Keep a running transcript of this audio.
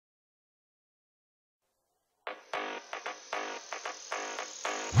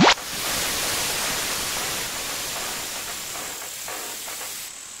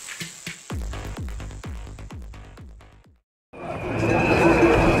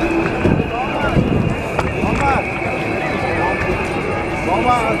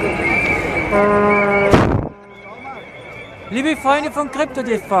Liebe Freunde von Krypto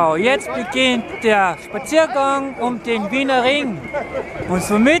TV, jetzt beginnt der Spaziergang um den Wiener Ring. Und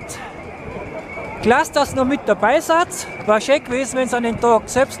somit, klasse, dass ihr noch mit dabei seid. War schön gewesen, wenn ihr an den Tag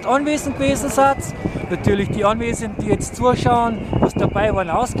selbst anwesend gewesen seid. Natürlich die Anwesenden, die jetzt zuschauen, was dabei waren,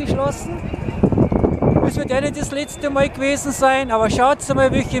 ausgeschlossen. Es wird ja nicht das letzte Mal gewesen sein, aber schaut mal,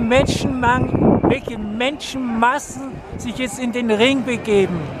 welche Menschenmassen sich jetzt in den Ring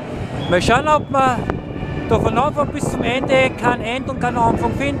begeben. Mal schauen, ob wir da von Anfang bis zum Ende kein End und kein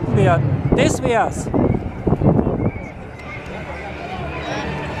Anfang finden werden. Das wär's.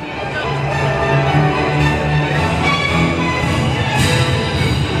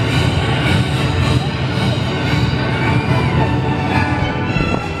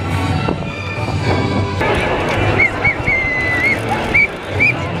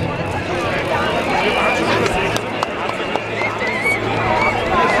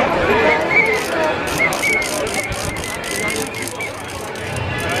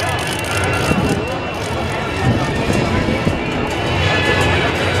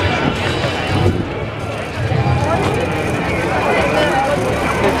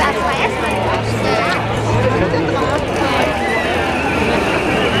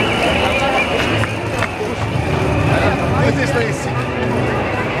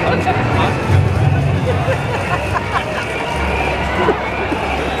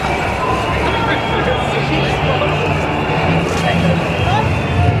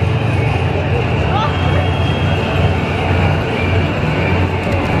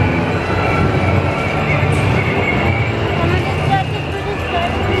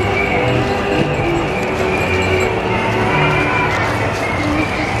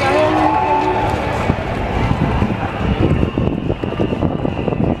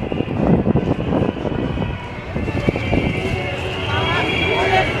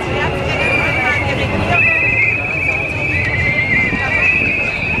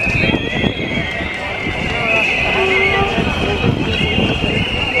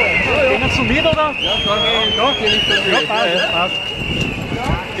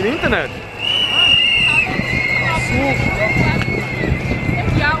 Im Internet?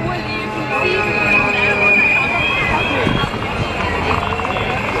 Ja, Urleben.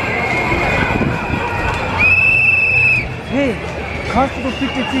 Hey, kannst du doch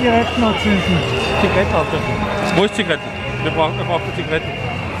bitte Zigaretten anzünden? Zigaretten anzünden? Wo ist Zigaretten? Wir brauchen Zigaretten.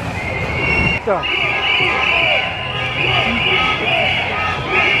 Da.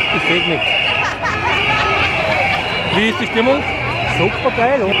 Ich sehe nichts. Wie ist die Stimmung? Super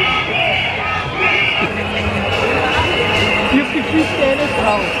geil, oder? Ich hab die Füße nicht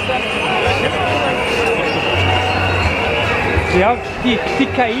drauf. Ja, die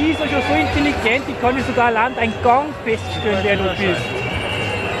KI ist ja schon so intelligent, die kann ja sogar allein einen Gang feststellen, wer du bist.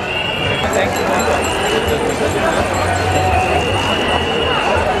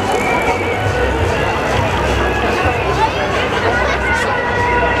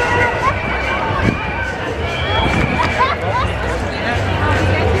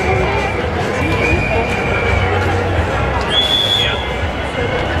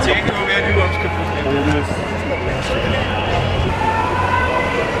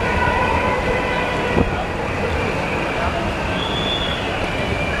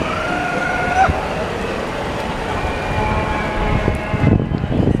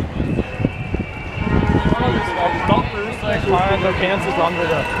 Freiheit, da kennen Sie das Land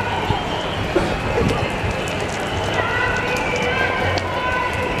wieder.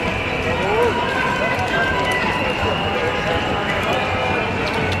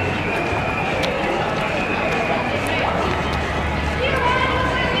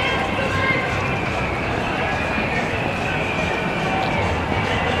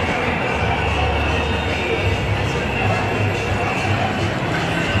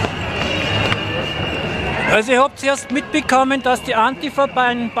 Also ihr habt erst mitbekommen, dass die Antifa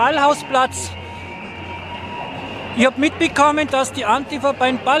beim Ballhausplatz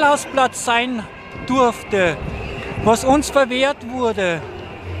sein durfte, was uns verwehrt wurde.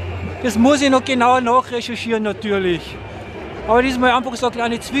 Das muss ich noch genauer nachrecherchieren natürlich. Aber diesmal einfach so eine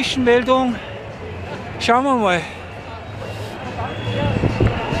kleine Zwischenmeldung. Schauen wir mal.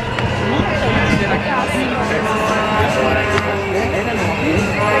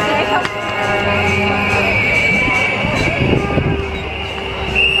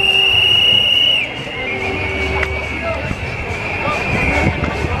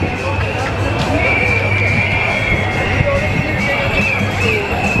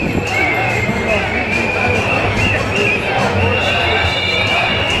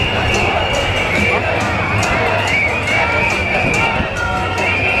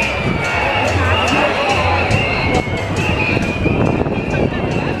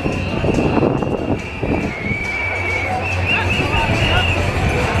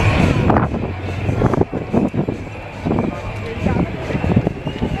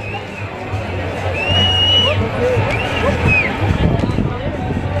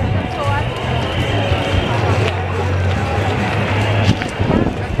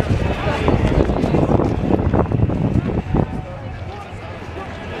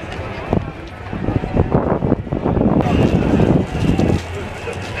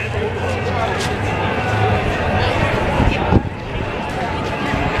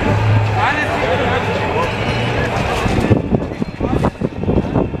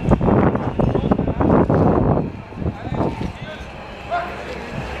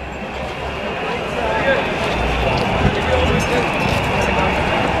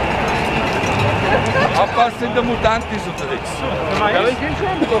 was denn der Mutant ist unterwegs. Ja, ich bin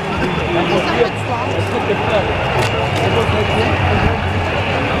schon doch.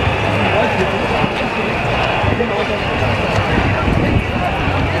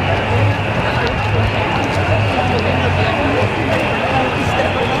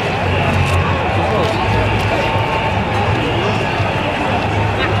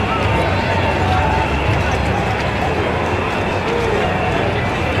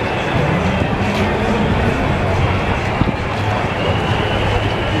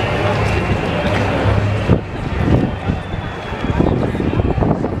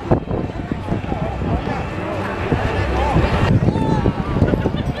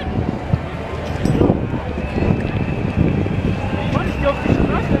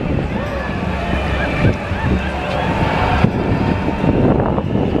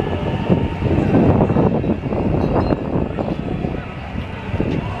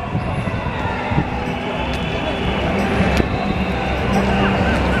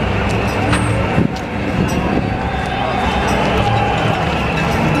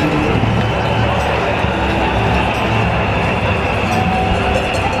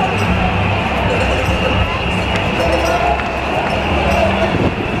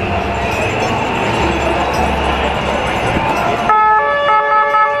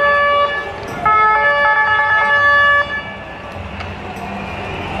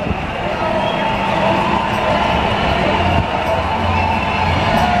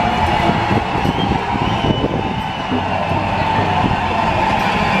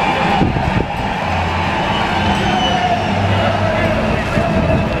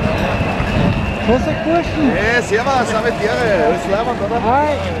 Was ist Burschen? Hey, servus, Salve-Tiere, alles leibend, oder?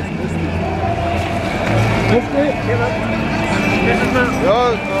 Hi!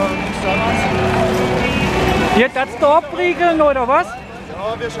 Ja, Ihr darfst da abriegeln oder was?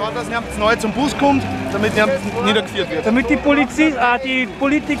 ja, wir schauen, dass niemand neu zum Bus kommt, damit niemand niedergeführt wird. Damit die die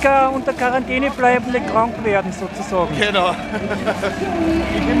Politiker unter Quarantäne bleiben, nicht krank werden sozusagen. Genau.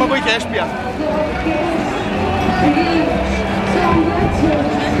 Ich will mal ruhig einsperren.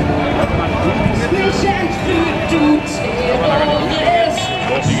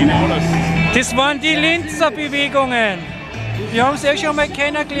 Das waren die Linzer Bewegungen. Wir haben es ja schon mal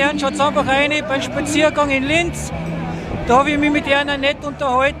kennengelernt. Schaut einfach rein beim Spaziergang in Linz. Da habe ich mich mit einer nett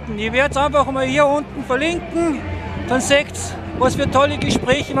unterhalten. Ich werde es einfach mal hier unten verlinken. Dann seht ihr, was für tolle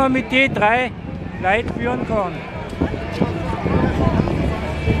Gespräche man mit den 3 Leuten führen kann.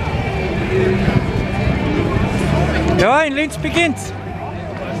 Ja, in Linz beginnt's.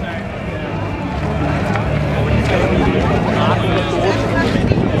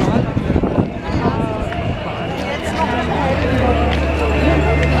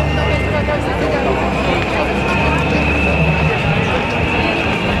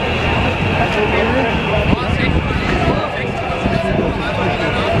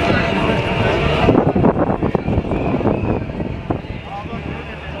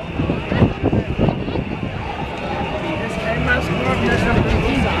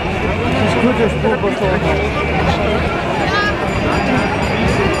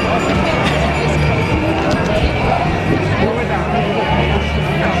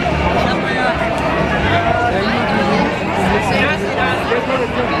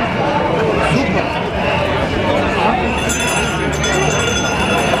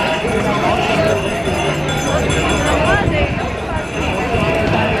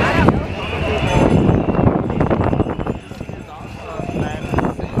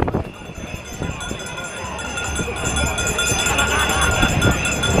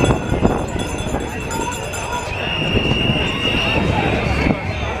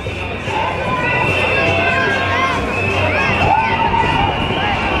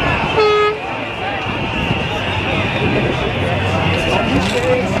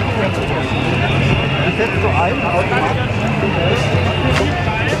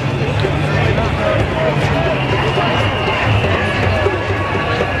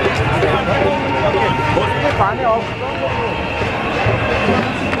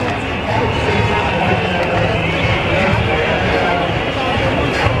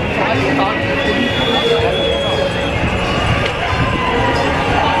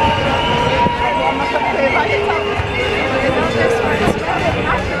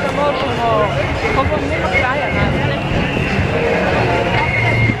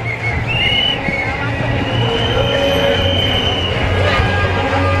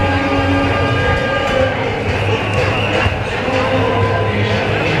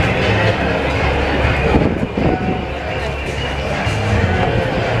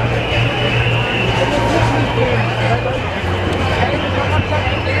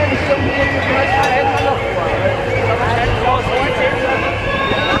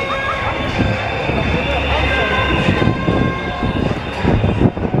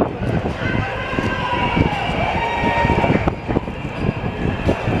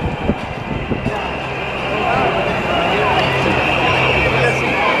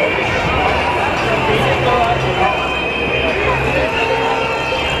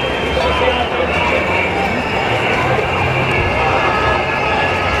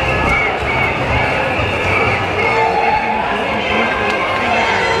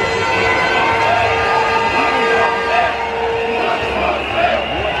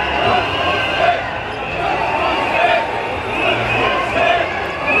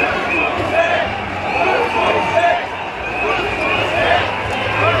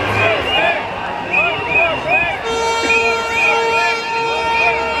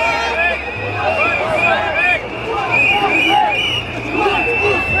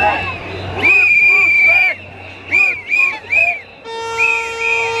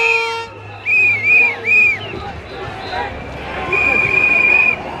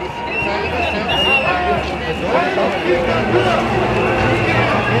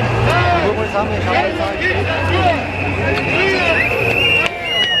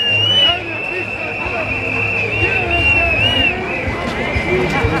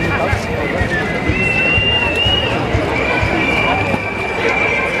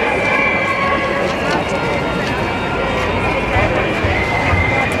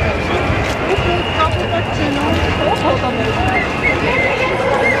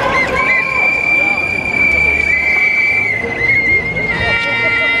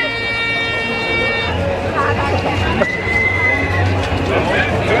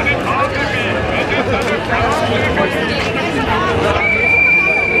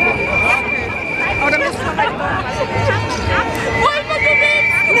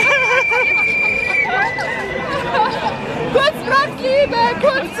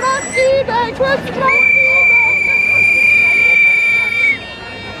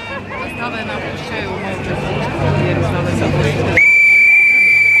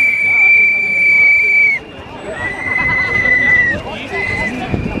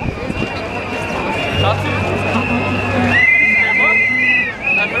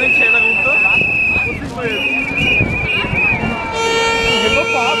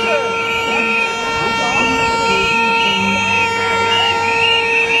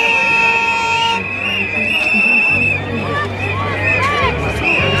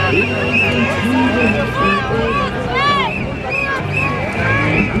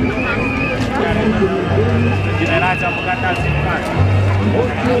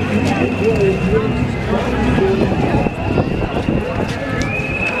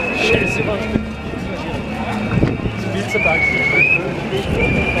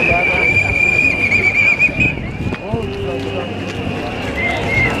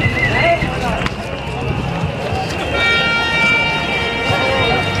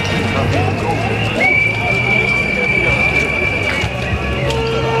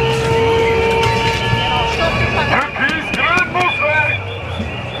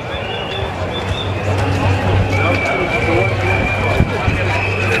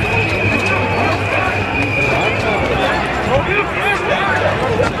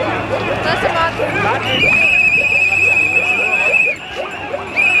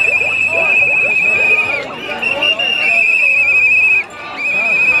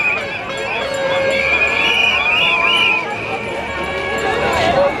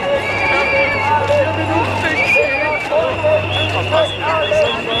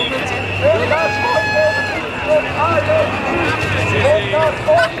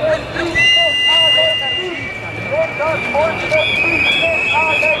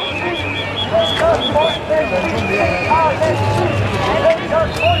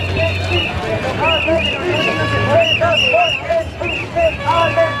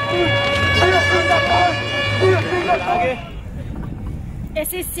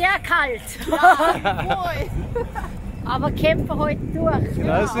 Es ist sehr kalt. Ja, Aber kämpfen heute durch.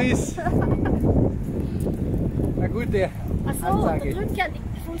 genau so ist. Na gute Achso, da Ansage. drüben gehen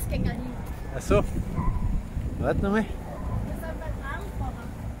die Fußgänger hin. Achso. Warte nochmal. Wir sind beim Anfahrer.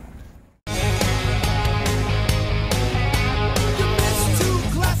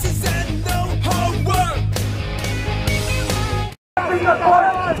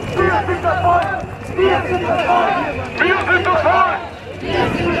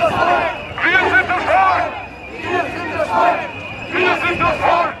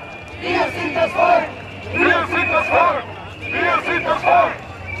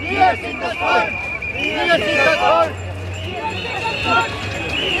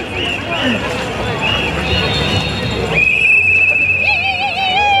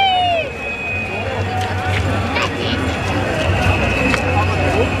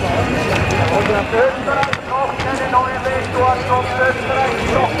 Österreich braucht eine neue Weltordnung. Österreich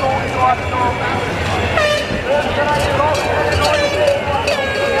braucht Unordnung. Österreich braucht eine neue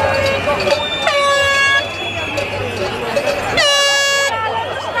Weltordnung. Österreich braucht Unordnung.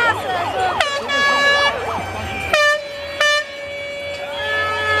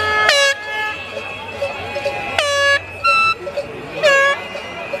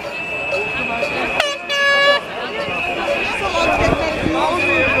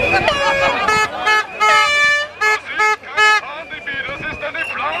 Das ist eine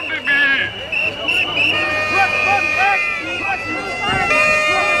Pandemie.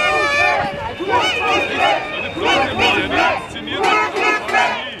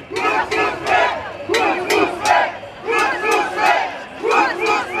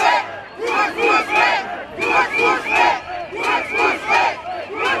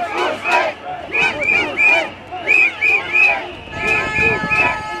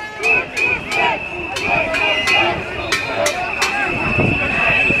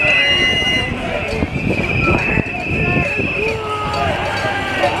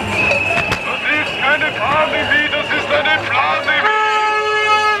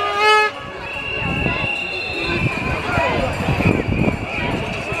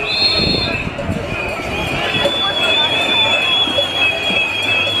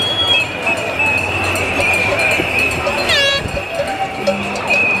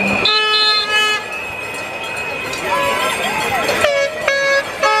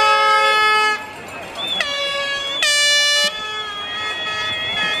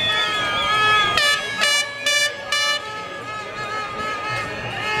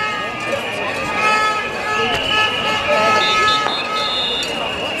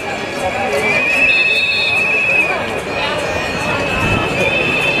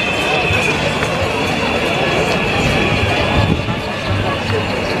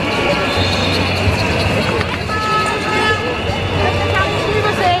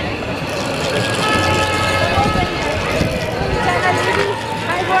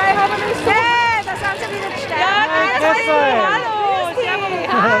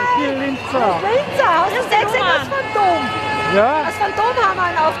 Winzer. Hast du gesehen, das Phantom? Ja. Das Phantom haben wir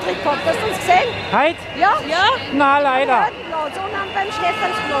einen Auftritt gehabt. Hast du uns gesehen? Heute? Ja. Ja. Na, leider. Am Heldenplatz und beim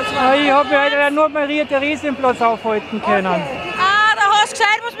Stephansplatz. Ich habe ja heute nur Maria-Theresien-Platz aufhalten können. Okay. Ah, da hast du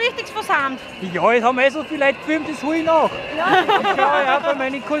gescheit was Wichtiges versammelt. Ja, jetzt haben wir so viele Leute gefilmt, das hole ich nach. Ja. Ich schaue ja bei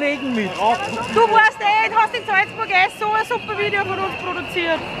meinen Kollegen mit. Du weißt du hast in Salzburg so ein super Video von uns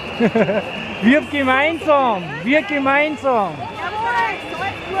produziert. Wir gemeinsam, wir gemeinsam.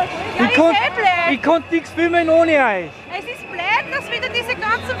 Ja, Ich konnte nichts filmen ohne euch. Es ist blöd, dass wieder diese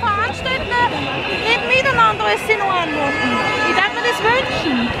ganzen Veranstalter nicht miteinander alles in Ordnung machen. Ich darf mir das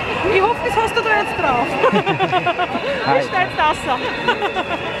wünschen. Ich hoffe, das hast du da jetzt drauf. Wie stellst du das an?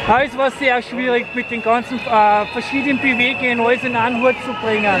 Aber es war sehr schwierig, mit den ganzen verschiedenen Bewegungen alles in einen Hut zu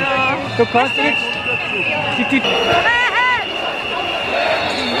bringen. Ja. Du kannst jetzt die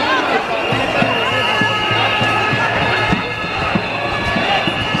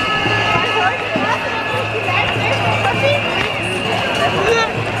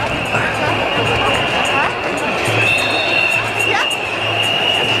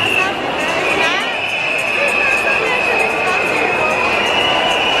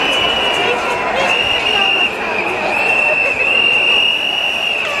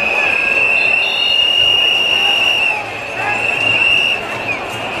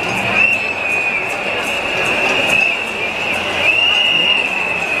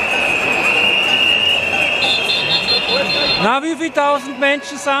Na, wie viele tausend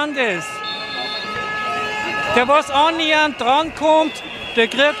Menschen sind es? Der was annähernd drankommt, der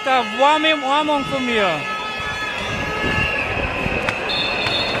kriegt eine warme Umarmung von mir.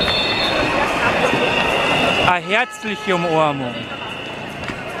 Eine herzliche Umarmung.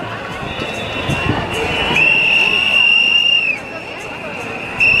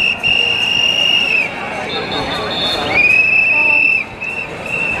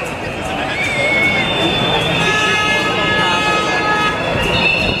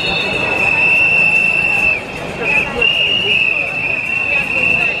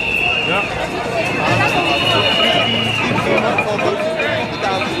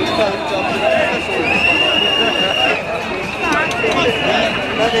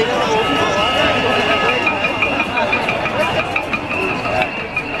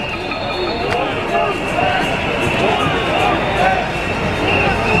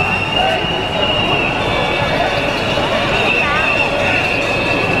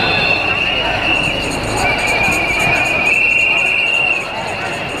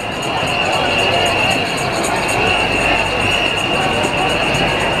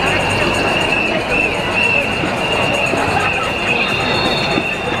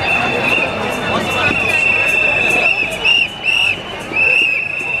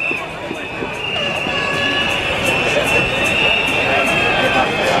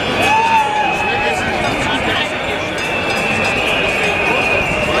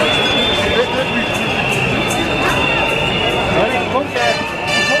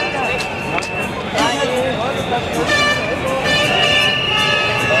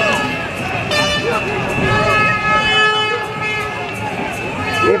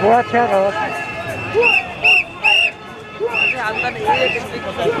 Wort heraus.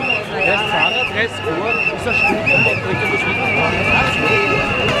 Das Fahrradrest vor ist ein Studium, dann bringt er das wieder.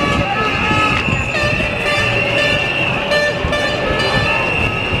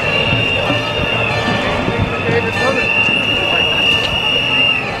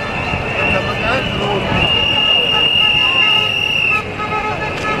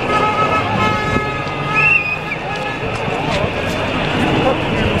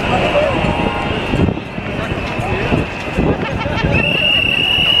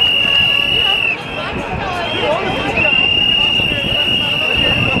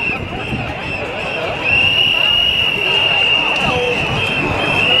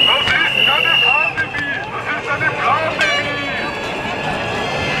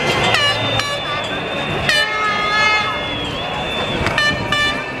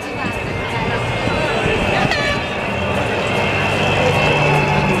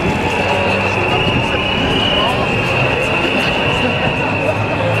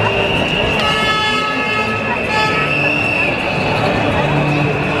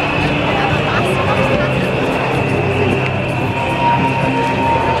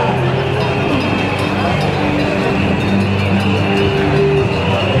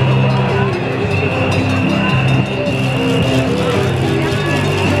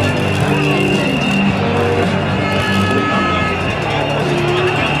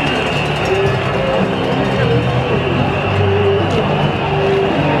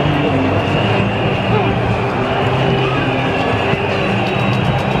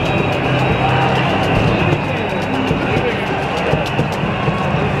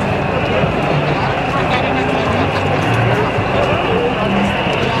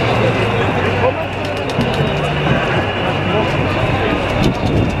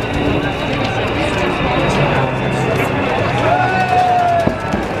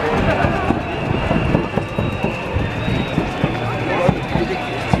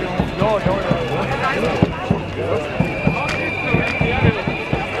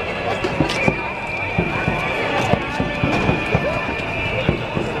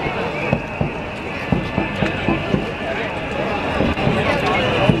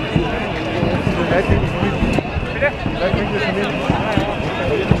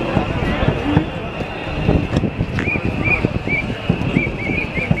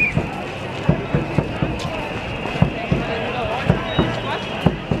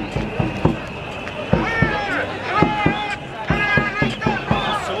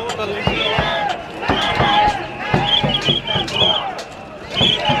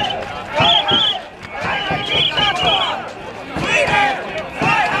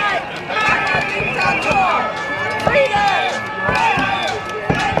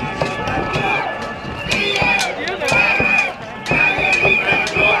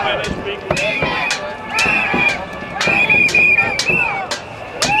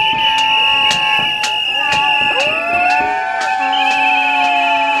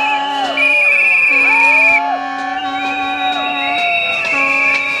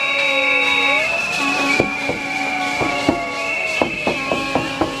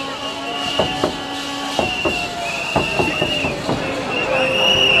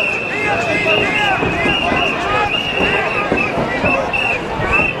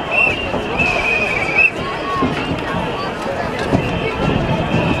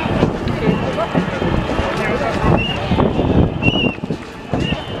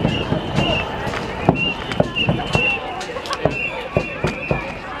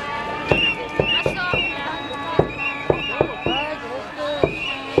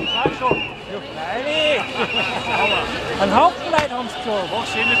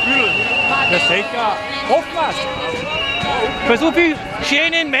 Sicher. Hoffen wir's. Bei so vielen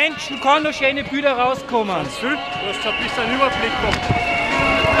schönen Menschen kann noch schöne Bilder rauskommen. Du hast ein bisschen einen Überblick gehabt.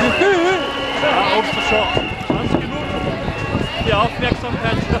 Ja, ob du schon ganz genug die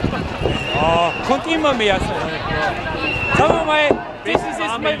Aufmerksamkeit. Ja, könnte immer mehr sein. Sagen wir mal, das ist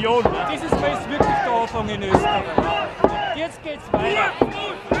jetzt mal jetzt wirklich der Anfang in Österreich. Jetzt geht's weiter.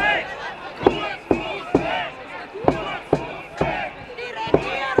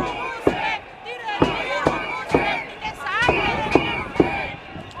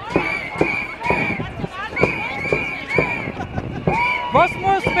 Was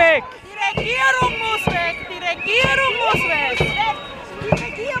muss weg? Die Regierung muss weg! Die Regierung muss weg! Die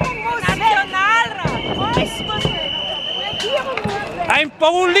Regierung muss Nationalrat! Alles muss weg! Die Regierung muss weg! Ein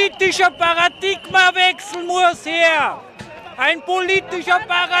politischer Paradigmawechsel muss her! Ein politischer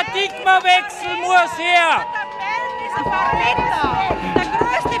Paradigmawechsel muss her! Der Verräter! Der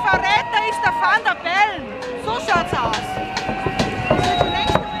größte Verräter ist der Van der Bellen! So schaut's aus!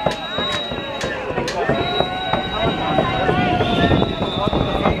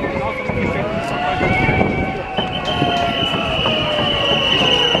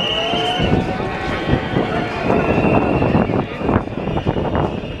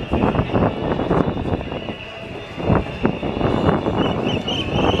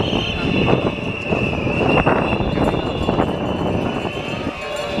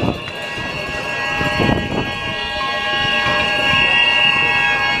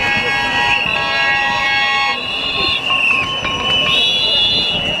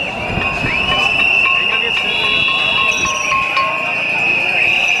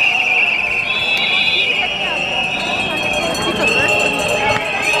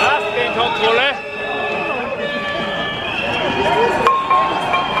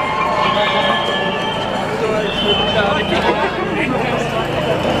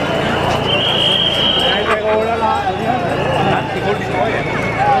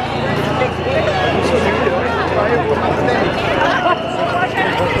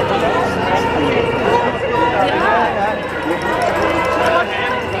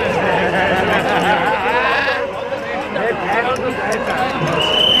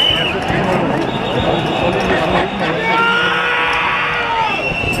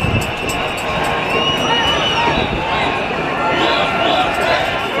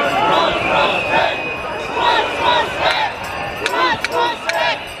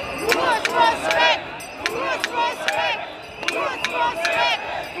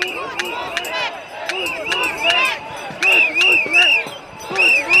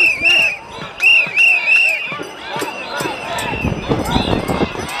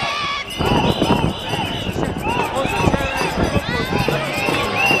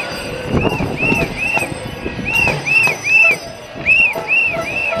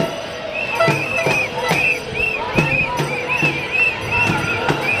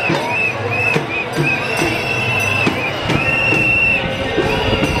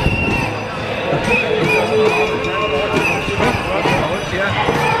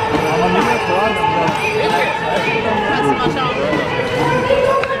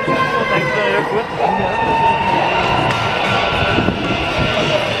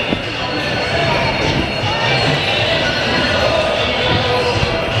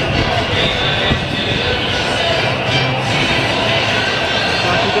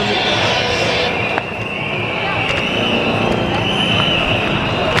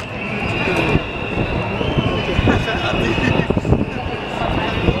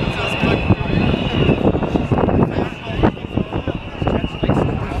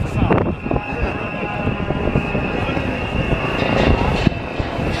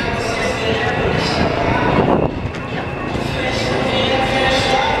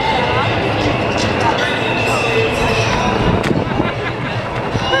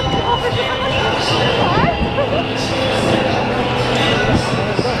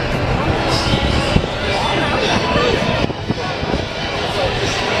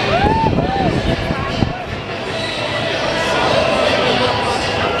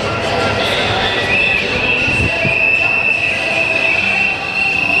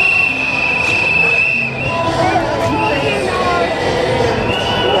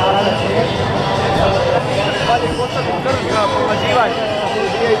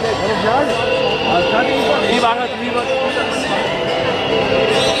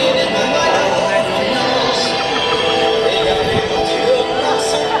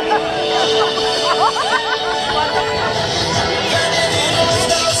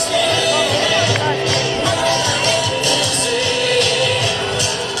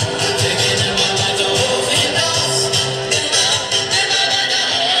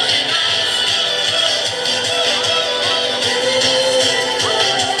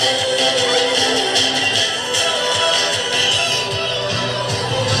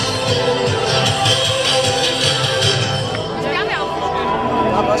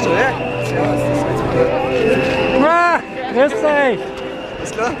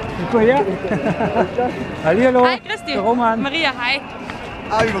 Ist klar? Komm her. Hallihallo. Hi, grüß dich. Der Roman. Maria, hi.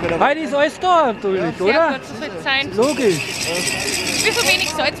 Heute ist alles da natürlich, Sehr oder? gut, so soll es sein. Logisch. Ein bisschen wenig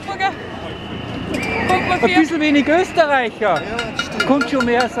Salzburger. Kommt man Ein bisschen wenig Österreicher. Könnte schon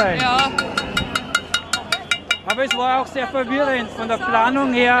mehr sein. Ja, Aber es war auch sehr verwirrend. Von der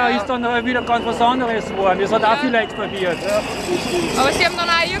Planung her ist dann wieder ganz was anderes geworden. Das hat auch vielleicht verwirrt. aber sie haben dann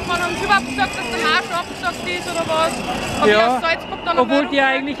auch irgendwann haben sie überhaupt gesagt, dass der Marsch abgesagt ist oder was. Aber Ja, aus Salzburg dann obwohl die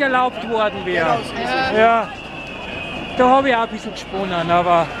eigentlich erlaubt worden wäre. Ja. Da habe ich auch ein bisschen gesponnen,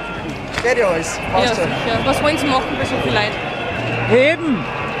 aber Geht ja alles. Ja, sicher. Was wollen sie machen bei so viel Leuten? eben.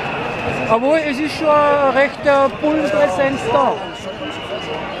 Obwohl es ist schon eine rechte Bullenpräsenz da.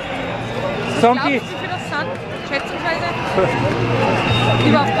 Sagen Glauben die, Sie, wie viel das sind? Schätzungsweise?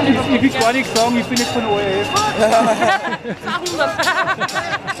 Überhaupt ich will gar nichts sagen, ich bin nicht von ORF. 200.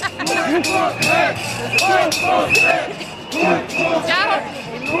 Ja,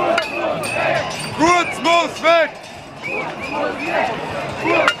 Kurz muss weg!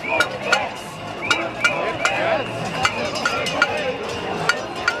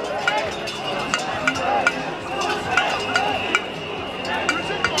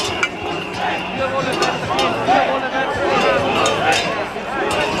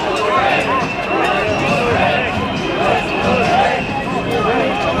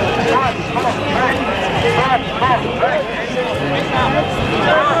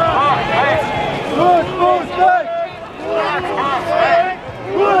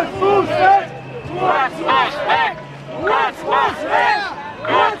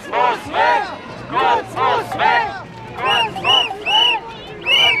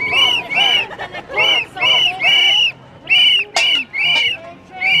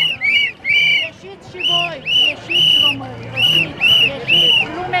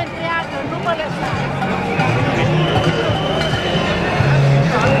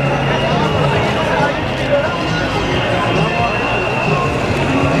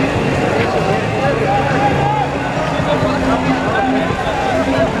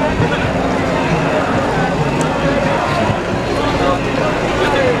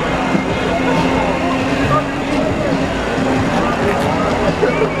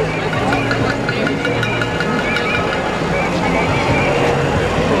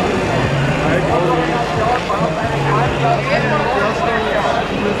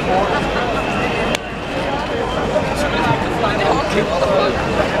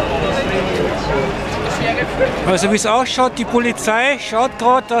 Also wie es ausschaut, die Polizei schaut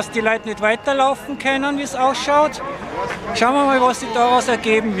gerade, dass die Leute nicht weiterlaufen können, wie es ausschaut. Schauen wir mal, was sich daraus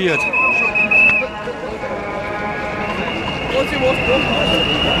ergeben wird.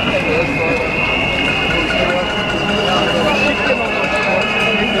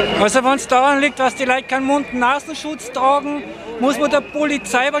 Also wenn es daran liegt, dass die Leute keinen Mund-Nasenschutz tragen, muss man der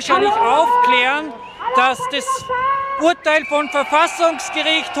Polizei wahrscheinlich aufklären, dass das Urteil von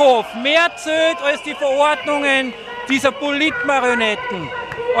Verfassungsgerichtshof mehr zählt als die Verordnungen dieser Politmarionetten.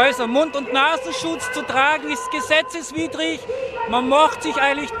 Also Mund- und Nasenschutz zu tragen ist gesetzeswidrig, man macht sich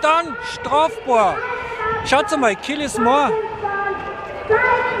eigentlich dann strafbar. Schaut mal, kill is more.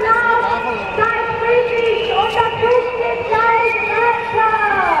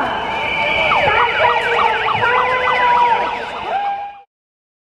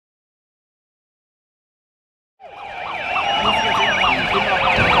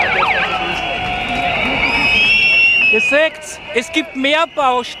 Ihr seht, es gibt mehr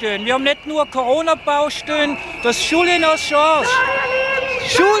Baustellen. Wir haben nicht nur Corona-Baustellen, das Julian Assange.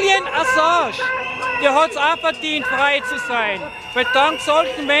 Julian Assange, der hat es auch verdient, frei zu sein. Weil dank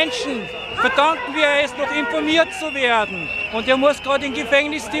solchen Menschen verdanken wir es, noch informiert zu werden. Und er muss gerade im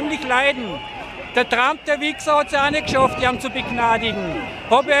Gefängnis ziemlich leiden. Der Trump, der Wichser, hat es ja auch nicht geschafft, ihn zu begnadigen.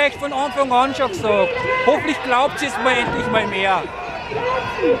 Habe ich euch von Anfang an schon gesagt. Hoffentlich glaubt es mir endlich mal mehr.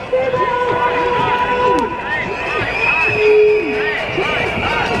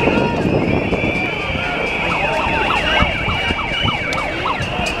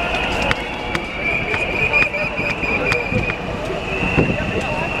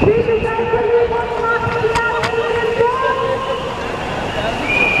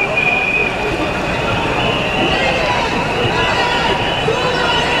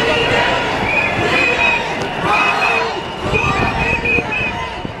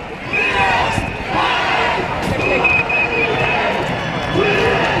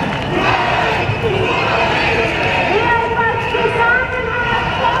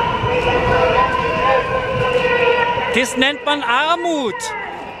 Das nennt man Armut.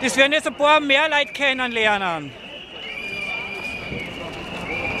 Das werden jetzt ein paar mehr Leute kennenlernen.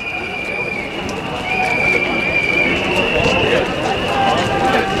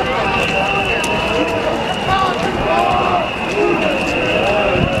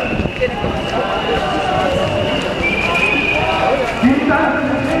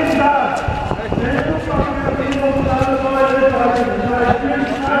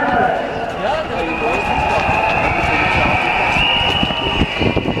 Friede,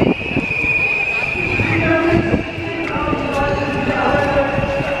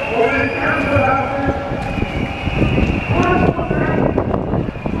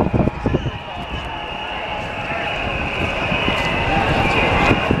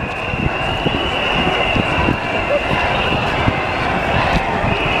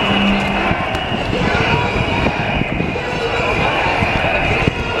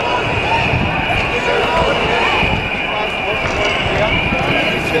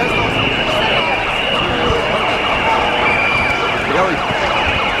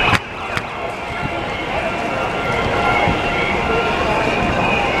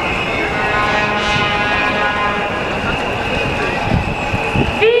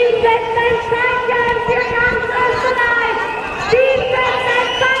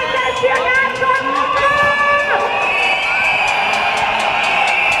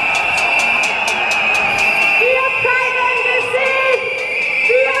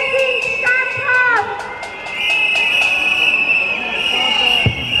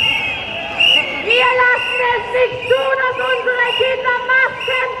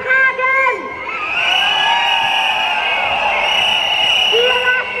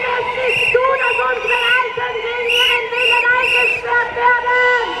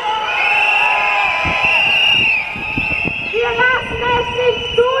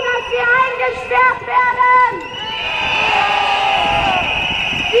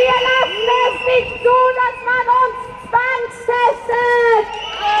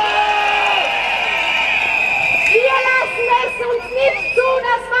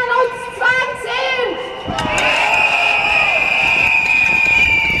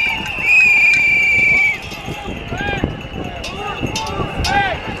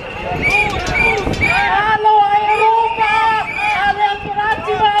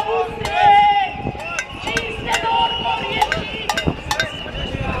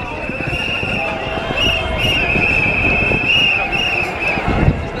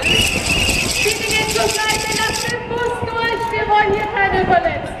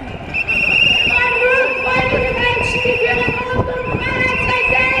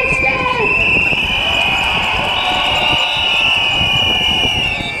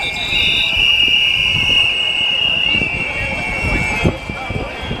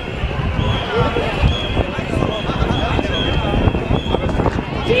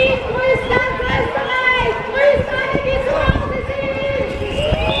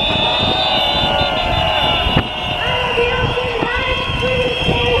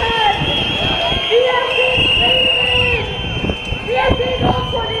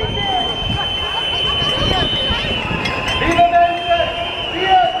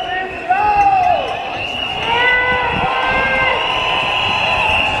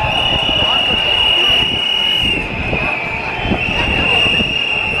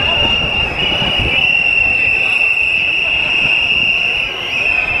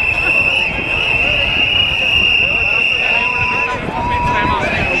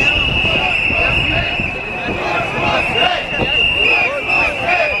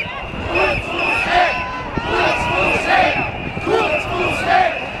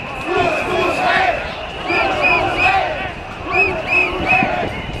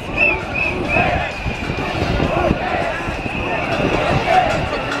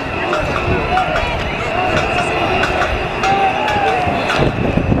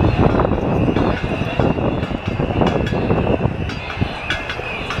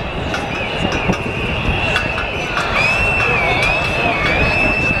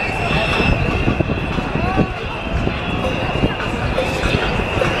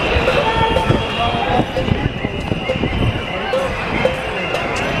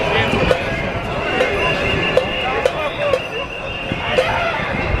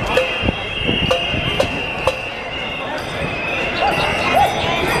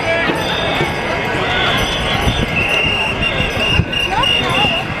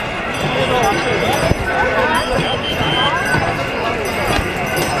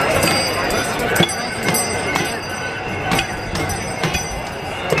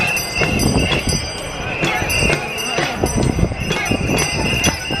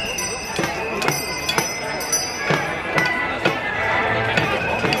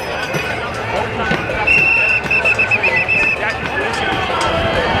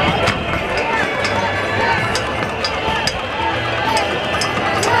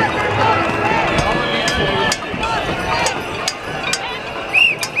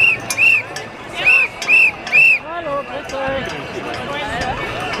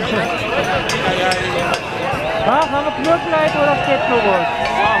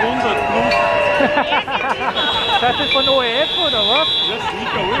 Seid ihr von ORF oder was? Ja,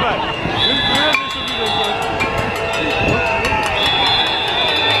 sicher, überall. Wir früher nicht schon wieder in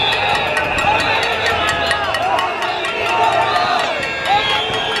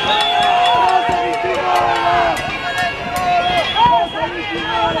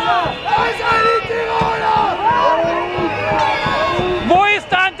Wo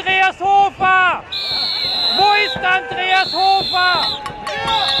ist Andreas Hofer? Wo ist Andreas Hofer?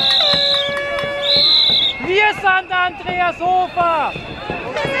 Wir sind Andreas Hofer!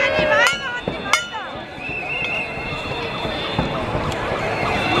 Wir sind die Weiber und die Mütter!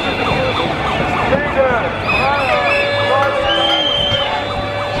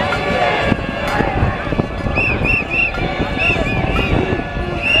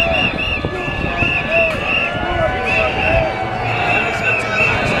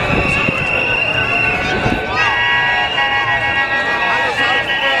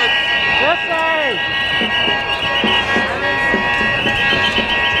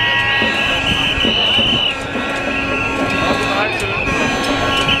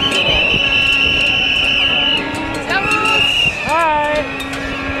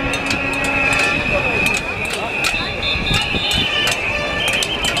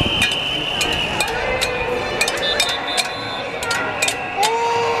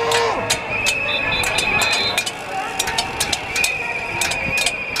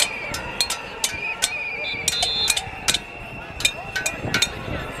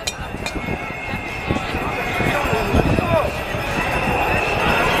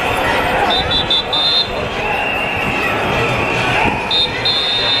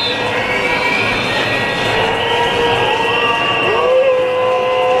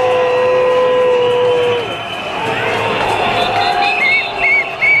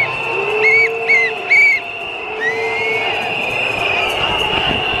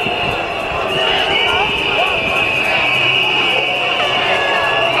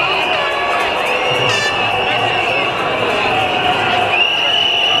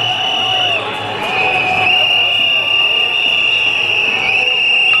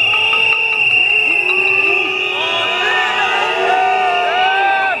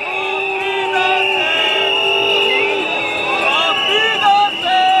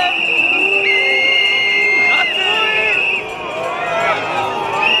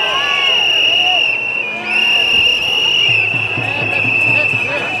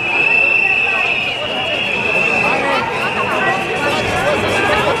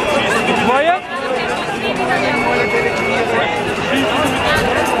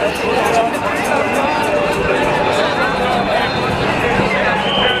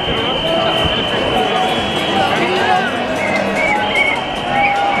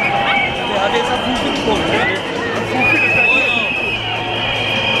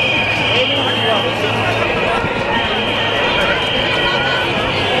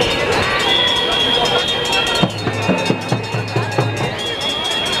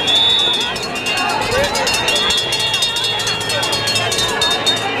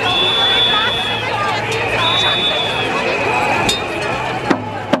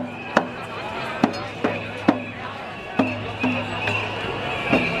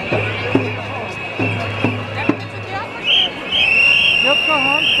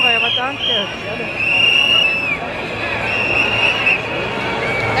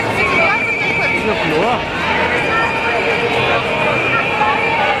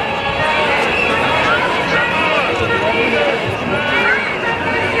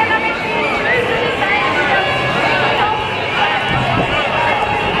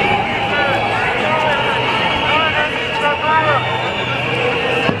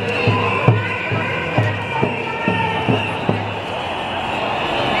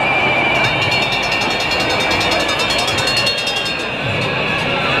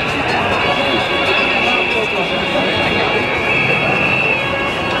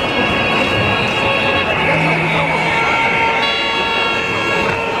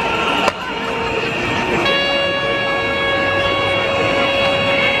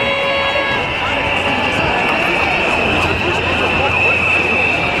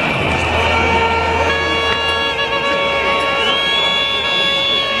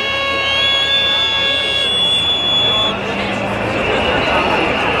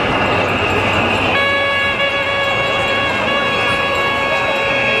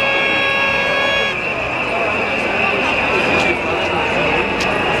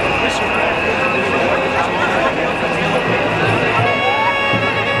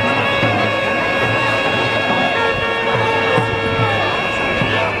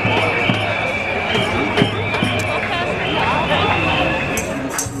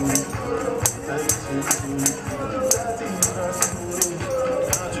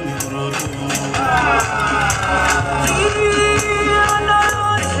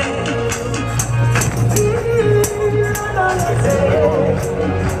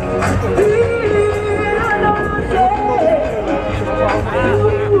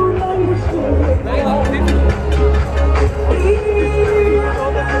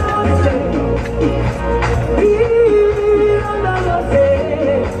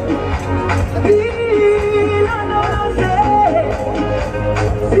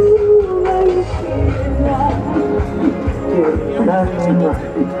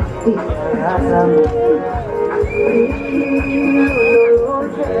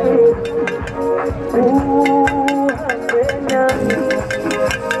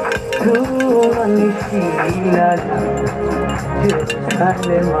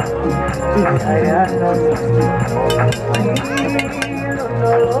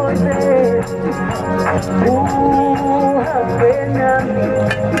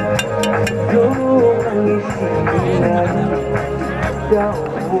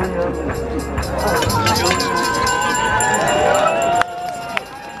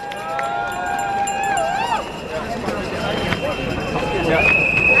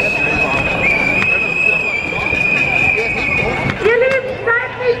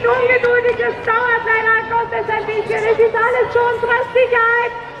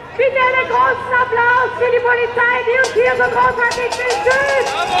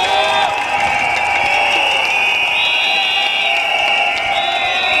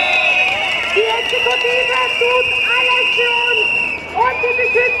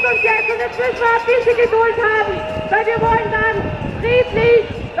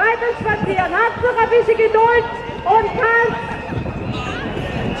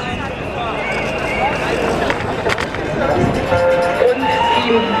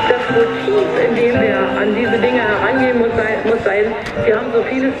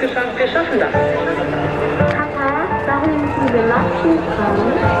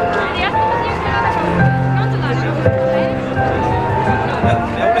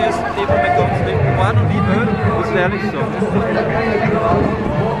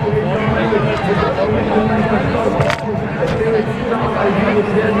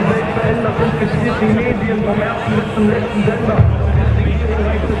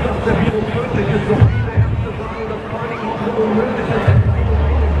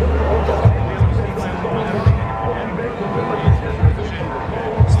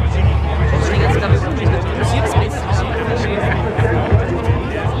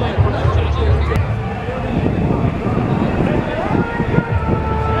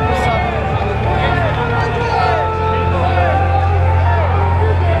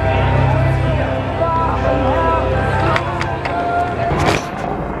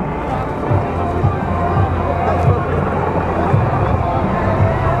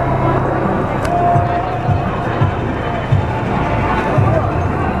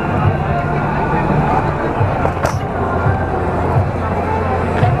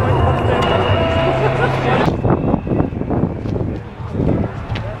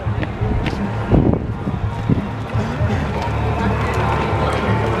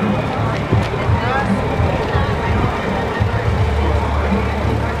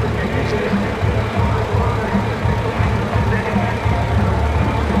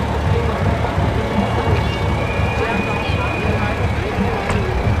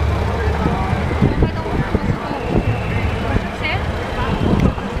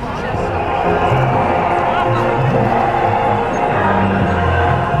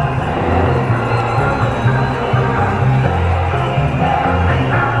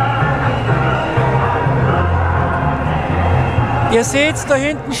 Ihr seht, da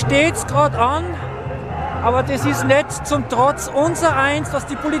hinten steht es gerade an, aber das ist nicht zum Trotz unser Eins, dass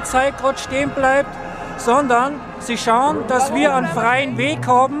die Polizei gerade stehen bleibt, sondern sie schauen, dass wir einen freien Weg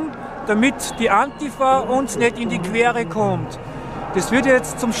haben, damit die Antifa uns nicht in die Quere kommt. Das wird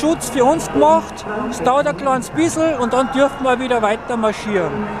jetzt zum Schutz für uns gemacht, es dauert ein kleines bisschen und dann dürfen wir wieder weiter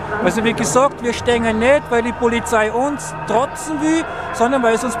marschieren. Also wie gesagt, wir stehen nicht, weil die Polizei uns trotzen will, sondern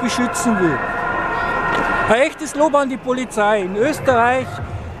weil es uns beschützen will. Ein echtes Lob an die Polizei in Österreich.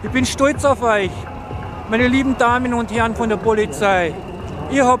 Ich bin stolz auf euch, meine lieben Damen und Herren von der Polizei.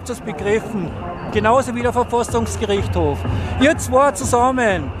 Ihr habt es begriffen, genauso wie der Verfassungsgerichtshof. Ihr zwei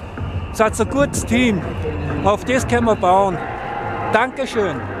zusammen seid ein gutes Team. Auf das können wir bauen.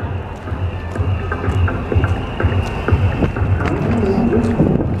 Dankeschön.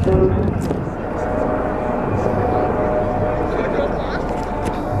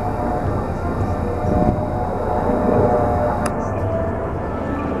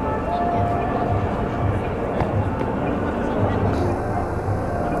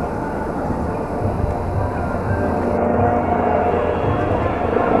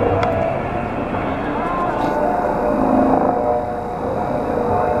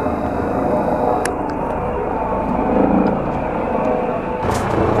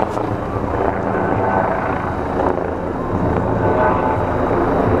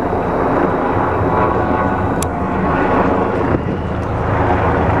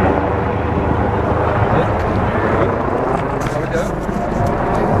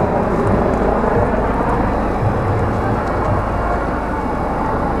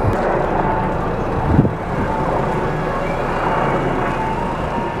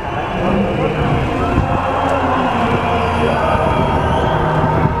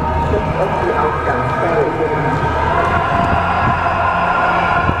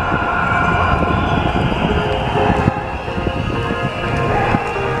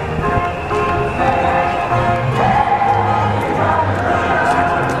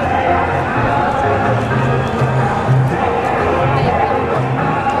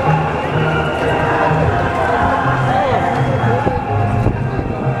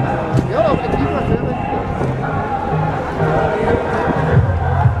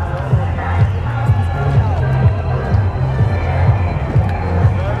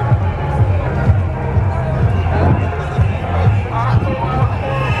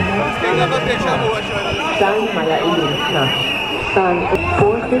 Wir sind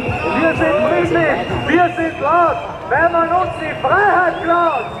friedlich, wir sind laut, wenn man uns die Freiheit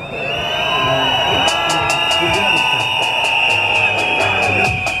klaut.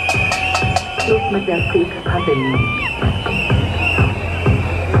 Schluss mit der Kriegspandemie.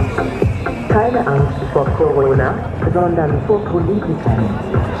 Keine Angst vor Corona, sondern vor Politikern.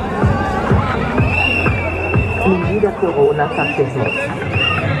 Nie wieder Corona-Faschismus.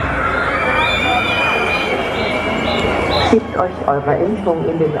 Schiebt euch eure Impfung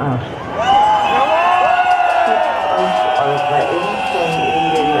in den Arsch. Schiebt euch eure Impfung in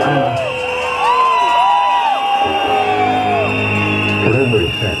den Arsch.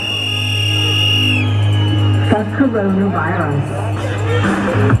 Fuck Coronavirus.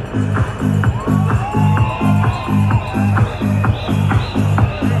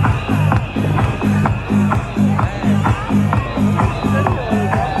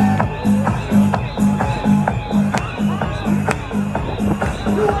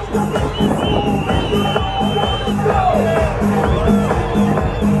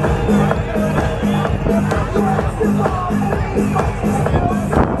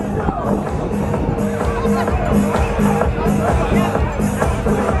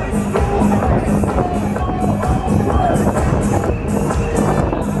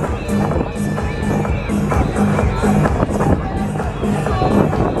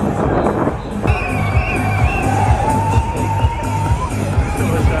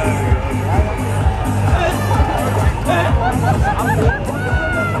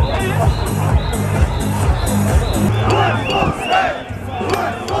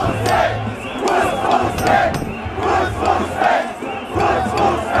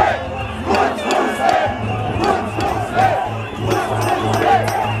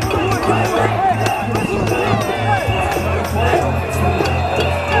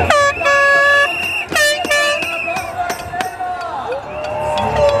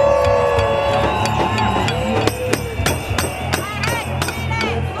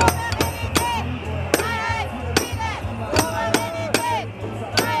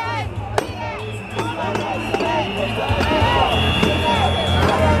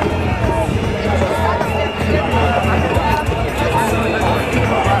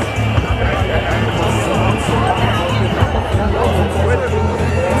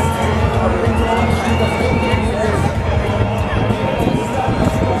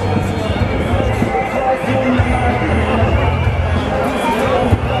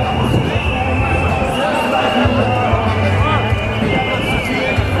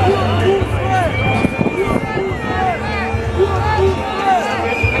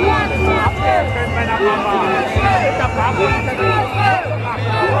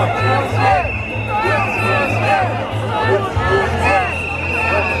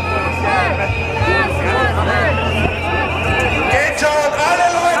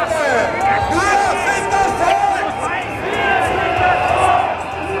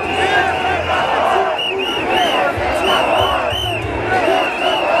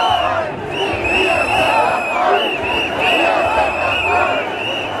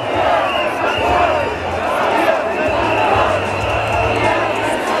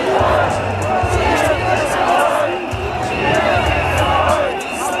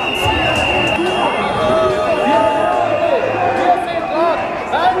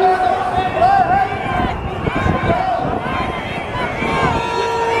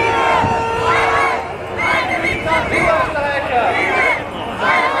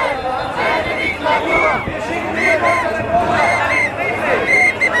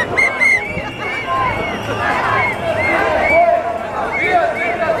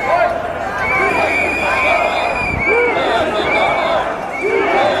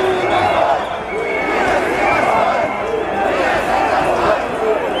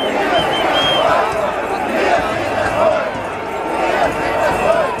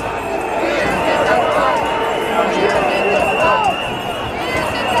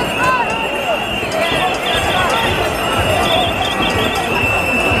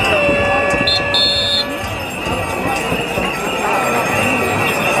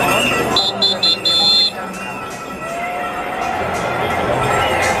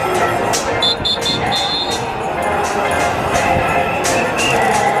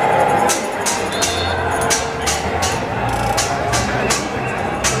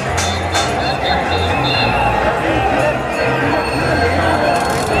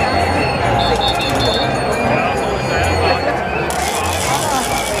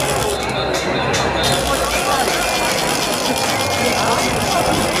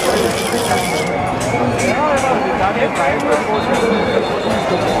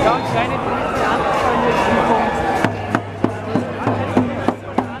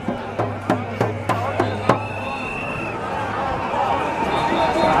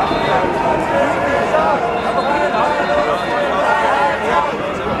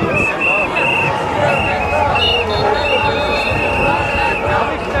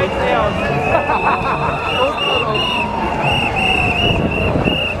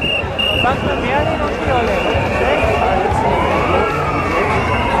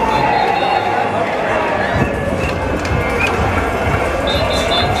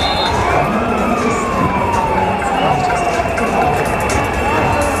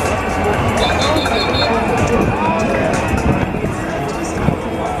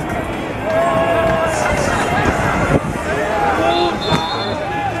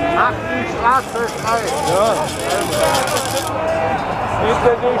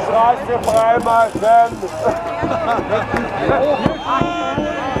 Straße freimachen!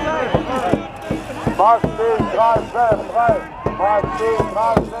 Macht die Straße frei! Macht die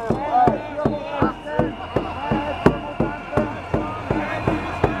Straße frei!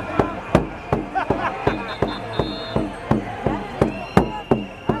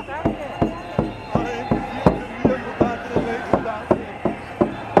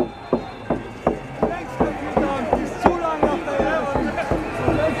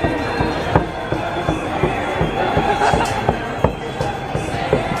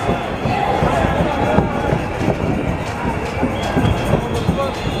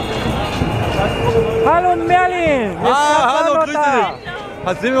 Hallo Merlin! Hallo, grüße dich!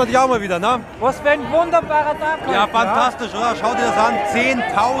 Jetzt sehen wir uns ja auch mal wieder, ne? Was für ein wunderbarer Tag heute. Ja, fantastisch, oder? Schau dir das an.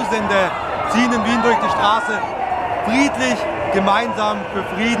 Zehntausende ziehen in Wien durch die Straße. Friedlich, gemeinsam für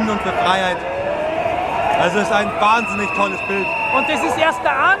Frieden und für Freiheit. Also es ist ein wahnsinnig tolles Bild. Und das ist erst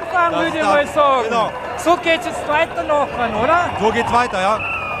der Anfang, würde ich mal sagen. Genau. So geht's jetzt weiter nachher, oder? So geht's weiter, ja.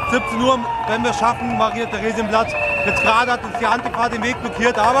 17 Uhr, wenn wir es schaffen, Maria-Theresien-Platz. Jetzt gerade hat uns die Antifa den Weg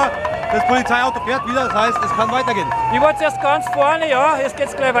blockiert, aber das Polizeiauto fährt wieder, das heißt, es kann weitergehen. Ich war zuerst ganz vorne, ja, jetzt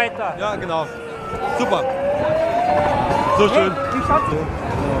geht's gleich weiter. Ja, genau. Super. So schön. Wie schaut's aus?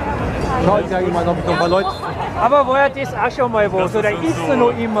 Schau jetzt eigentlich mal, ob ich noch ein paar Leute... Aber war ja das auch schon mal was, oder ist da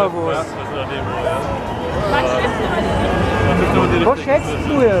noch immer was? Was schätzt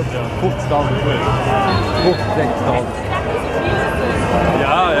du jetzt? 50.000. 60.000.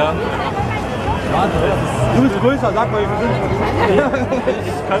 Ja, ja. Du bist größer, sag mal, wie viel sind wir?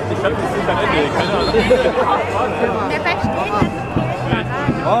 Ich kann das nicht am Ende, keine Ahnung. Der Bett steht.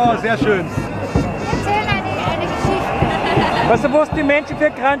 Oh, sehr schön. Erzähl eine Geschichte. Weißt du, was die Menschen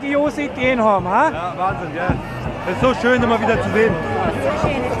für grandiose Ideen haben, ha? Ja, Wahnsinn, ja. Es ist so schön, immer wieder zu sehen. So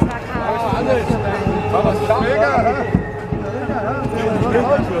schönes Plakat. Mega,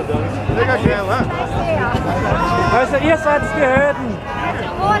 mega schnell, Also ihr seid die Helden.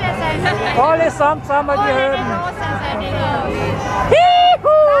 Allesamt sind wir die Helden.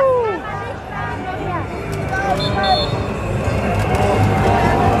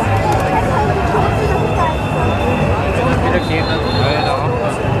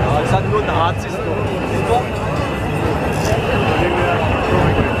 Es hat nur Nazis.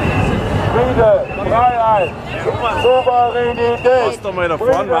 Friede, Freiheit, Souveränität. Lass doch mal da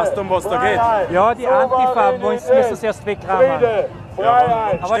vorne, weißt du, um was da geht? Ja, die Antifa müssen es erst wegrammen. Friede,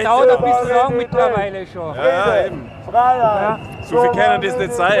 Freiheit, Aber dauert ein bisschen lang mittlerweile schon. Ja, eben. Freiheit, So viel kann das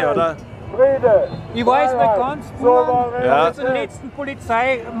nicht sein, oder? Friede. Ich weiß mal ganz gut, ich Ja. habe zur letzten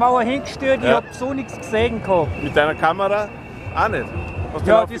Polizeimauer hingestellt, ich Ja. habe so nichts gesehen gehabt. Mit deiner Kamera auch nicht. Hast du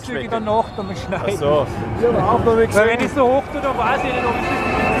Ja, drauf das will ich geschmeckt? danach dann schneiden. Ach so. Weil wenn ich so hoch tue, dann weiß ich nicht, ob ich das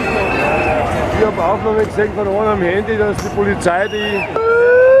Ich habe Aufnahme gesehen von einem am Handy, dass die Polizei die...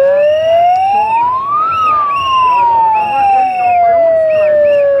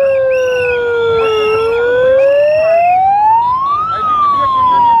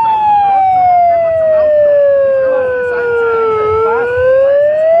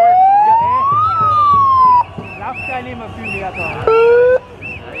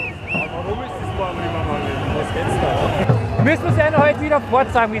 Müssen wir es ihnen heute wieder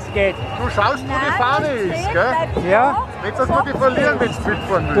vorzeigen, wie es geht. Du schaust, wo die Fahne ist, gell? Ja? Nicht, dass wir die verlieren, wenn du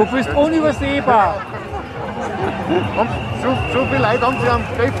mitfahren Du willst. bist unübersehbar. Und so viele Leute haben sie am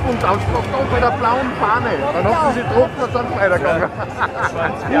Treffpunkt ausgemacht, bei der blauen Fahne. Dann haben sie sich getroffen und sind weitergegangen. Das war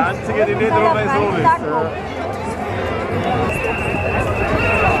die einzige, die nicht drüber so ist.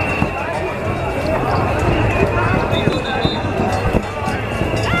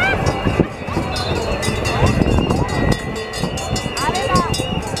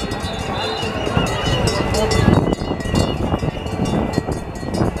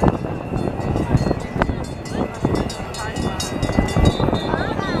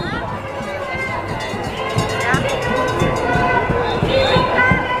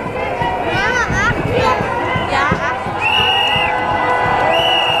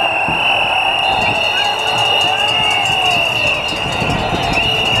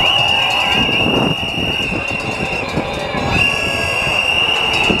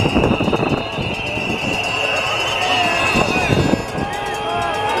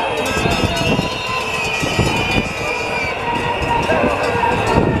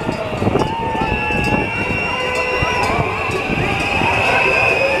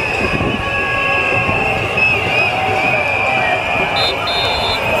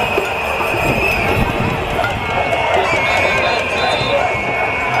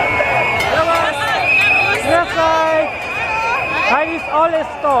 Alles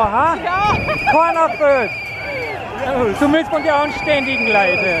da, ha? Ja. Keiner fehlt. Zumindest von den anständigen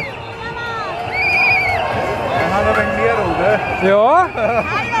Leuten. Dann hat er wegen mehr, oder? Ja.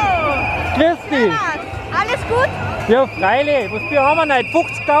 Hallo! Grüß dich. Alles gut? Ja, freilich. Was viel haben wir nicht?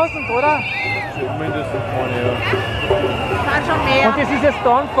 50.000, oder? Mindestens meine, ja. Kann schon mehr. Und das ist jetzt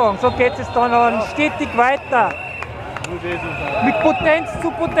der Anfang. So geht es dann an stetig weiter. Mit Potenz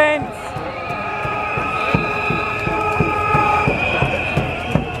zu Potenz.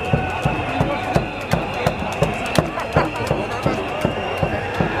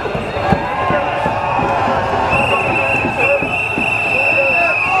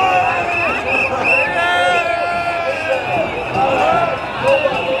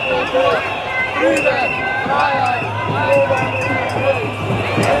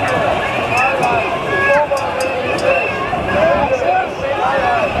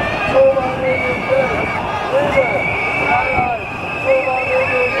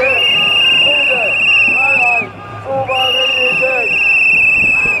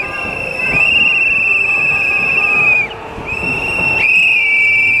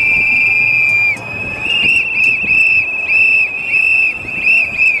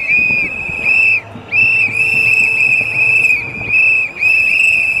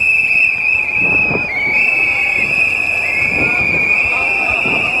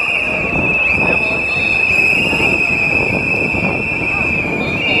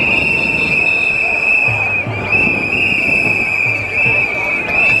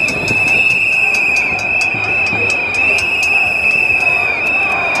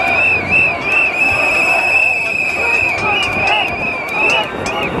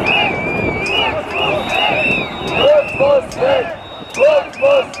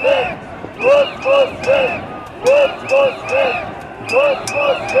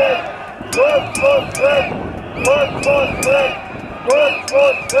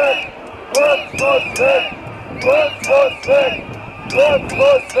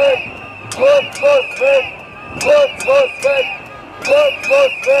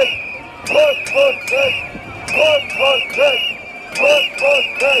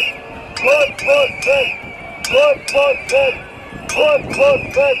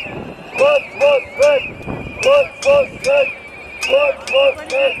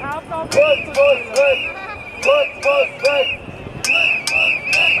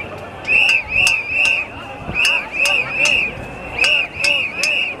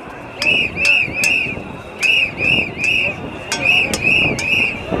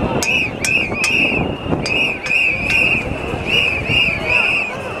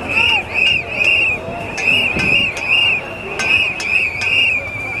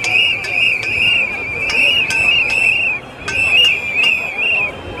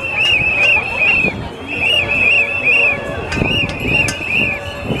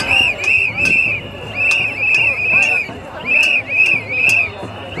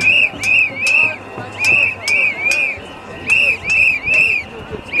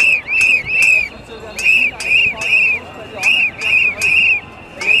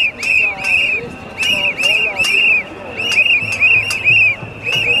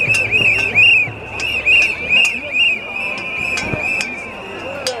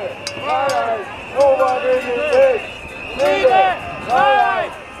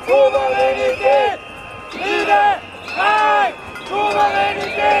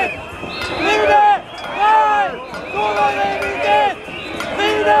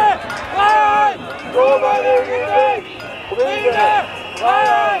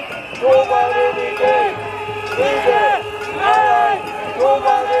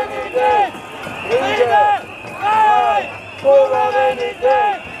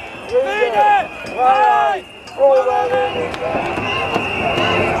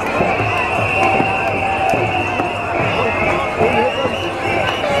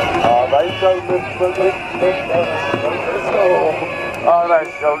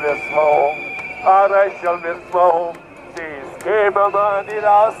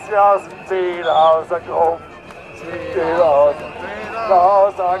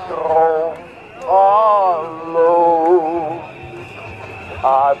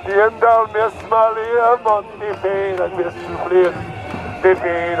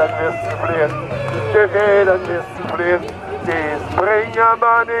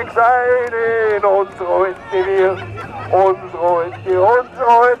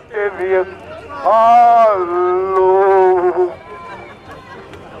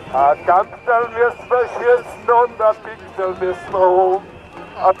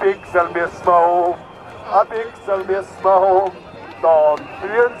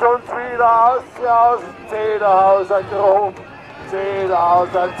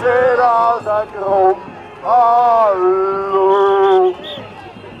 Hallo!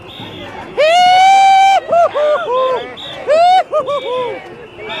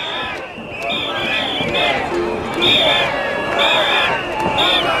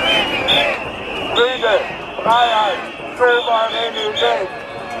 Friede, Freiheit, Souveränität!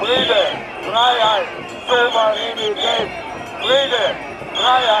 Friede, Freiheit, Souveränität! Friede,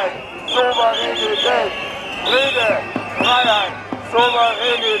 Freiheit, Souveränität! Friede, Freiheit,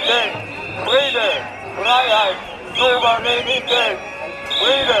 Souveränität! Friede, Freiheit, Souveränität!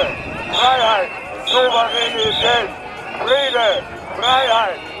 Friede, Freiheit, Souveränität! Friede,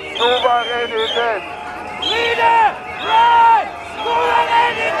 Freiheit, Souveränität! Friede, Freiheit,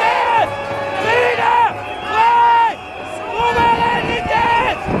 Souveränität! Friede, Freiheit,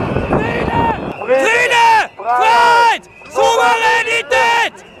 Souveränität! Friede, Freiheit,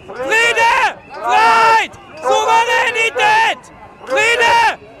 Souveränität! Friede, Freiheit, Souveränität! Friede,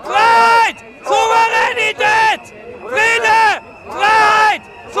 Freiheit, Souveränität! Friede, Freiheit,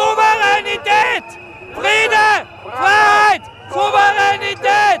 Souveränität! Friede, Freiheit,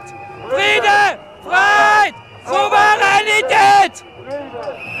 Souveränität! Friede, Freiheit, Souveränität!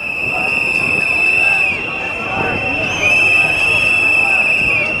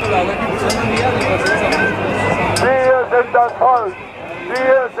 Wir sind das Volk!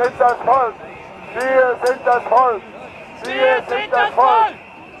 Wir sind das Volk! Wir sind das Volk! Wir sind das Volk!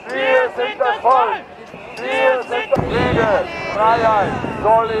 Wir sind das Volk! Wir sind Friede, Freiheit,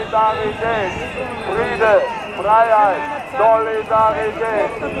 Solidarität! Friede, Freiheit,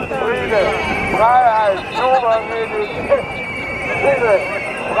 Solidarität! Friede, Freiheit, Souveränität! Friede,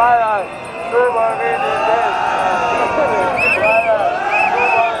 Freiheit, Souveränität! Freiheit,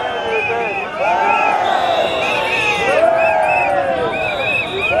 Souveränität!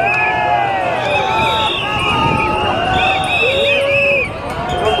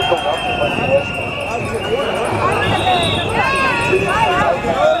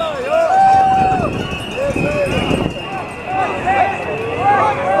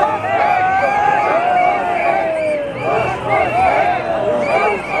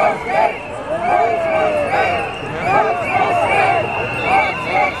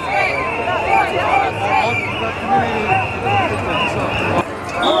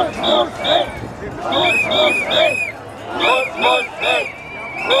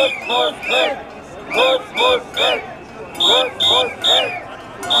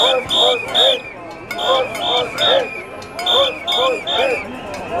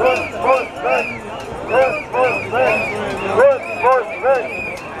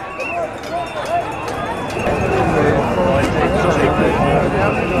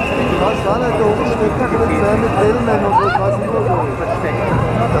 Was war nicht, da oben steht noch Polizei mit Heldenplatz und was weiß ich noch so.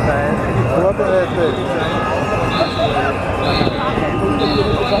 Vorbereitet.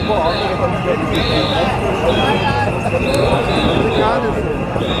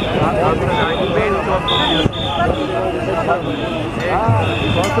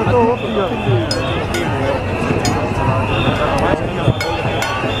 Was ist da oben hier?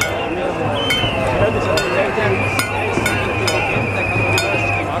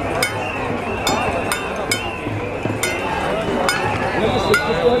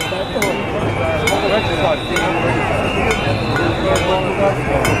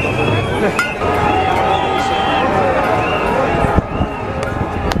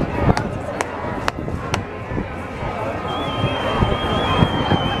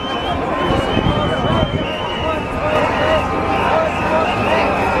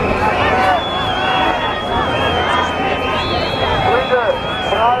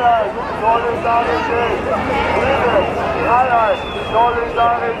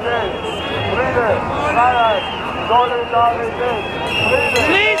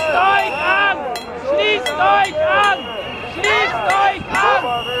 Schließt euch an! Schließt euch an! Schließt euch an!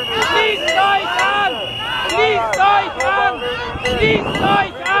 Schließt euch an! Schließt euch an! Schließt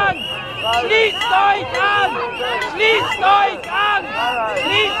euch an! Schließt euch an! Schließt euch an! Schließt euch an!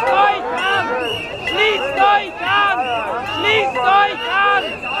 Schließt euch an! Schließt euch an!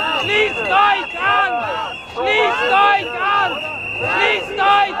 Schließt euch an! Schließt euch an! Schließt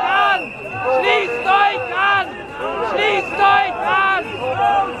euch an! Schließt euch an! Schließt euch an!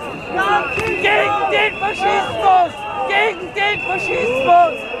 Gegen den Faschismus! Gegen den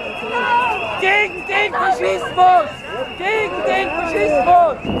Faschismus! Gegen den Faschismus! Gegen den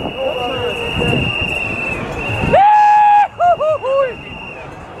Faschismus!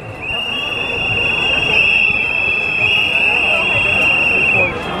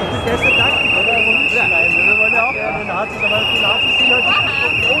 Wir wollen ja auch gerne Nazis, aber die Nazis sind halt nicht.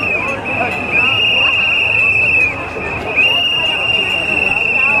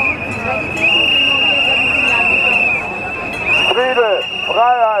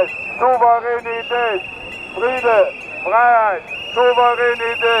 Friede, Freiheit,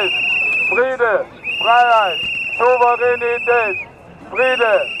 Souveränität. Friede, Freiheit, Souveränität.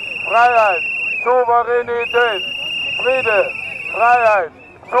 Friede, Freiheit, Souveränität. Friede, Freiheit,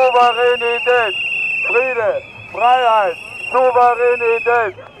 Souveränität. Friede, Freiheit,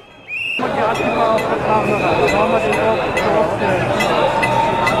 Souveränität.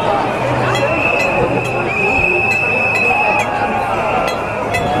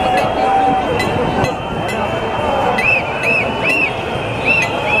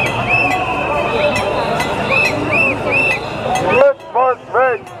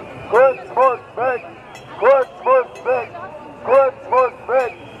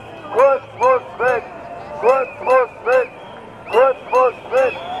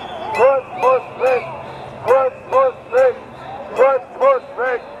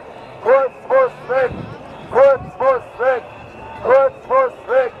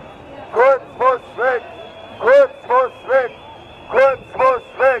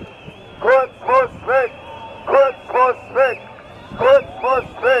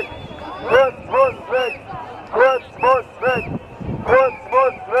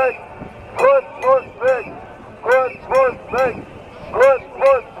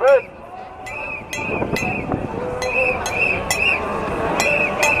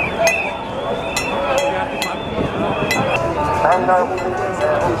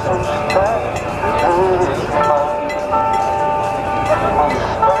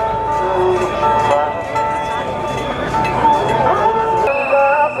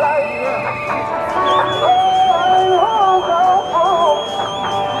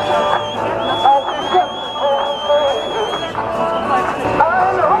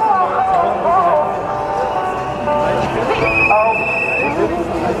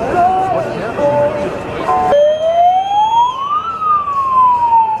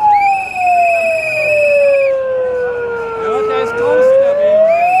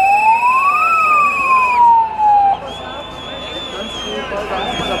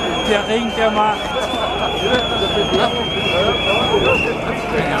 Der Ring, der macht.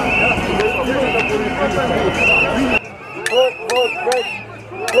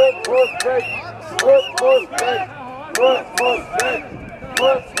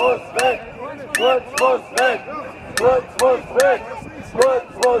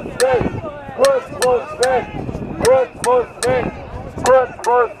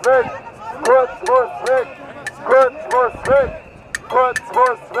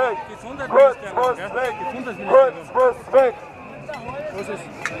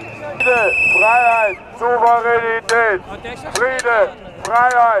 Freiheit, Souveränität. Friede,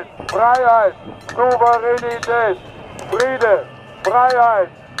 Freiheit, Freiheit, Souveränität. Friede, Freiheit,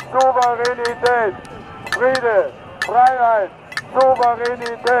 Souveränität. Friede, Freiheit,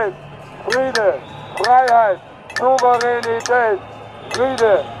 Souveränität. Friede, Freiheit, Souveränität.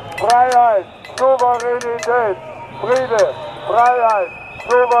 Friede, Freiheit, Souveränität. Friede, Freiheit,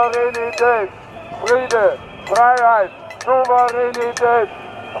 Souveränität. Friede, Freiheit, Souveränität.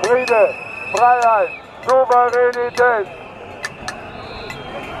 Friede, Freiheit, Souveränität.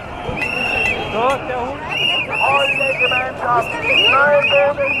 Alle Gemeinschaft, neue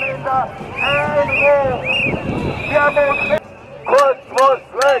Bundesländer, ein Ruf. Wir müssen kurz muss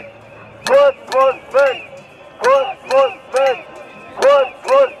weg, kurz muss weg, kurz muss weg, kurz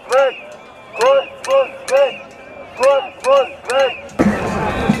muss weg, kurz muss weg, kurz muss weg.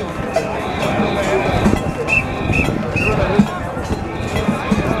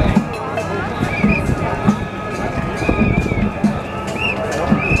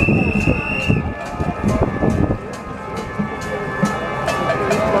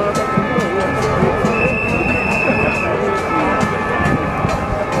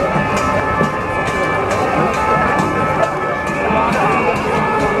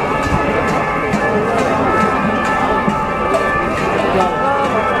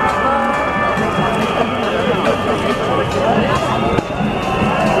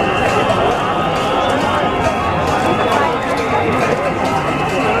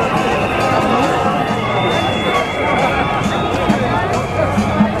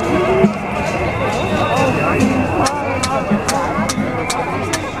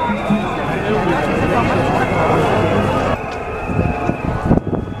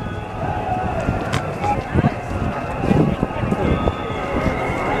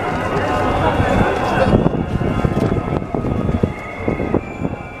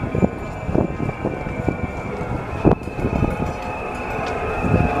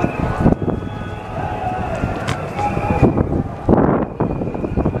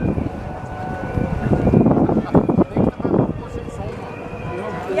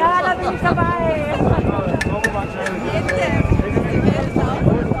 Ja, da bin ich dabei.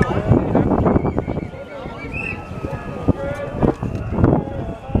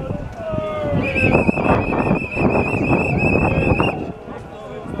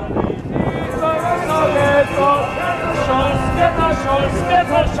 Schuss, wird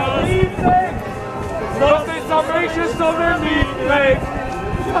der Schuss. Das ist am Menschen so wie Mietweg.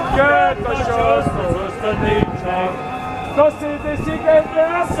 Geht der Schuss, das ist der Niedschlag. Das sind die Siege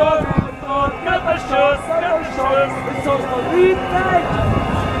der Sonne. Geht der Schuss, ist so der Mietweg.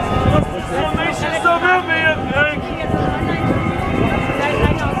 Das ist am Menschen so wie Mietweg.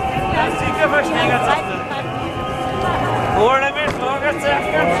 Der Sieger versteigert sich. Ohne mit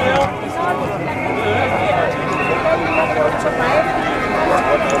Fragezeichen ganz schön.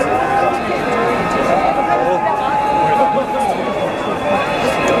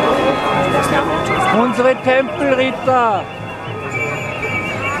 Unsere Tempelritter.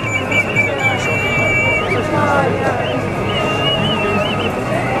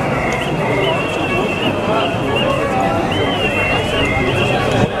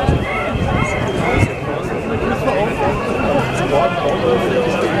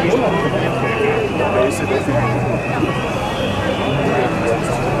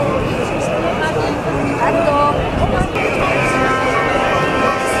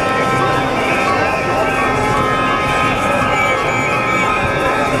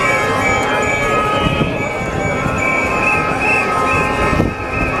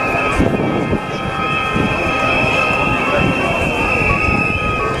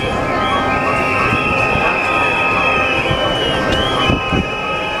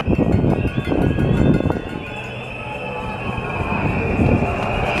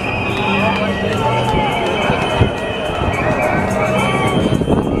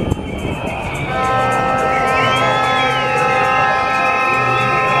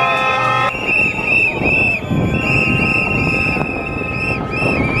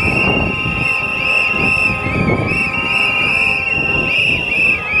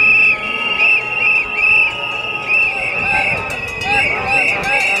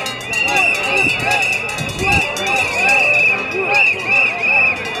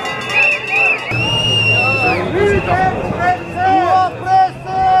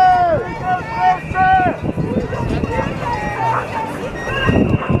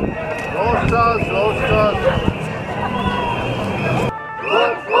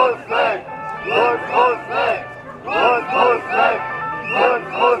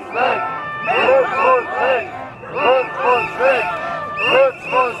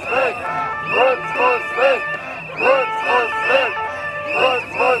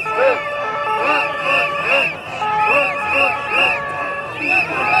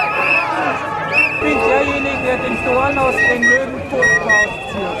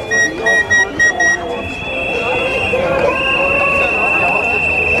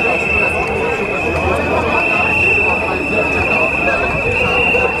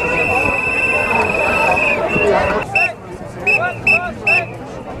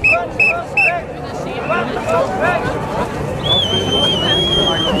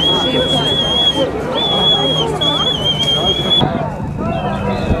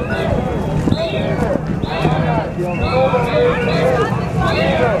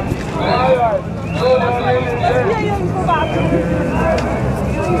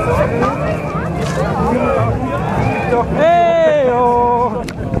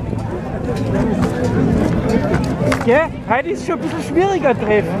 Ja, heute ist es schon ein bisschen schwieriger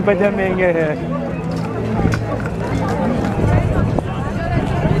treffen bei der Menge her.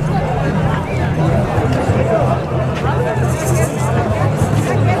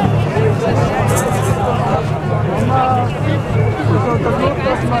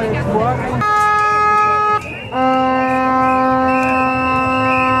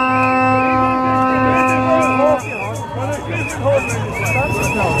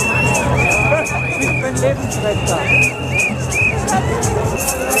 Lebensretter.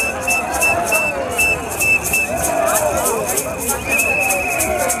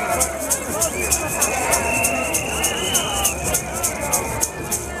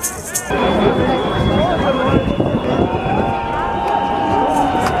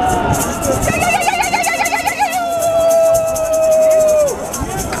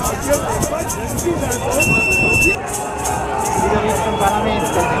 Wieder Richtung Parlament.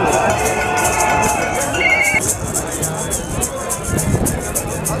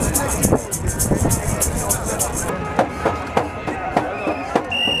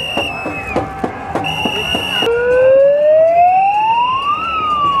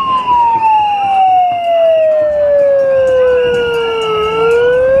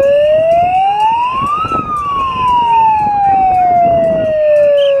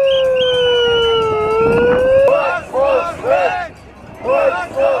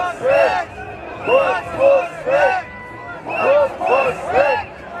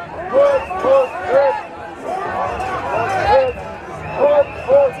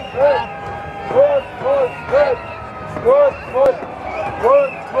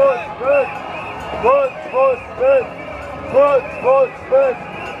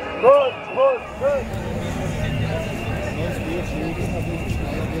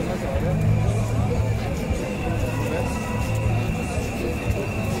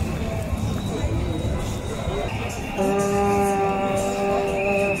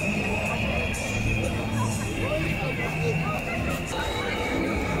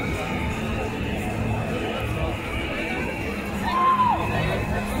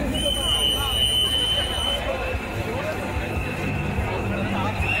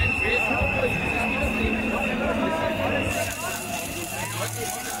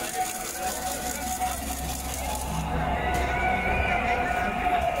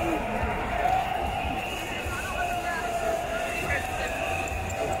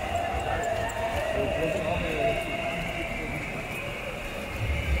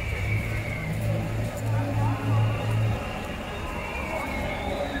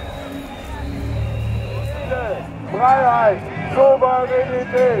 Freiheit,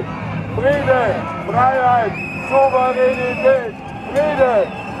 Souveränität, Friede, Freiheit, Souveränität, Friede,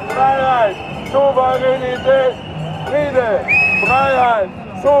 Freiheit, Souveränität, Friede, Freiheit,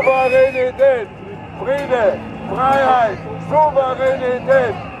 Souveränität, Friede, Freiheit,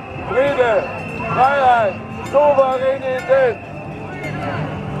 Souveränität, Friede, Freiheit, Souveränität.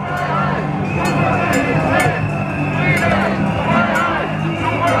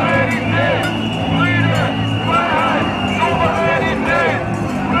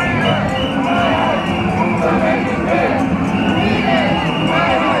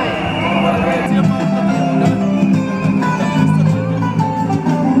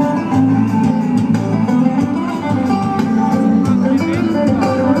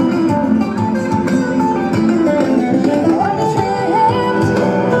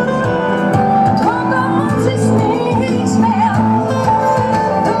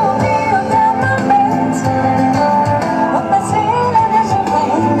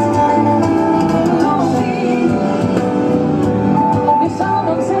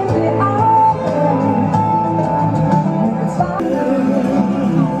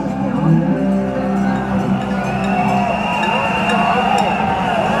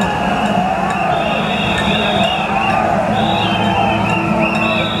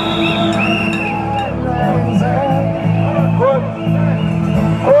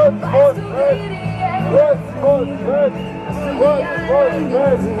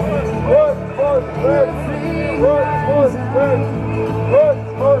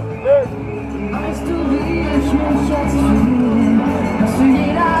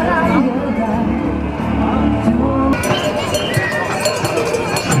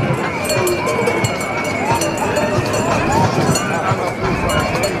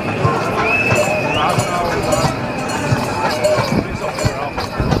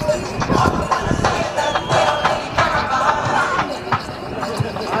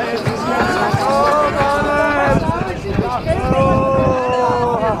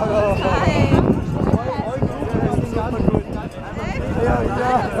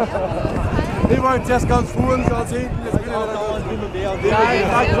 Ich wollte zuerst ganz vorne, ganz hinten, jetzt bin ich wieder ganz hin und her. Ja, ich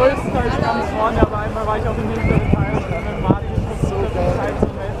war größtenteils ganz vorne, aber einmal war ich auch im hinteren Teil und dann war ich so Zeit zu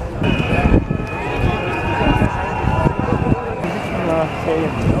messen.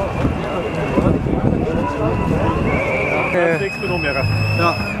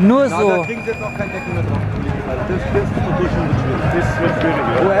 Ja. Nur so. Da kriegen Sie jetzt auch kein Deckel mehr drauf. Das ist natürlich schon schwierig. Das wird schwierig, ja.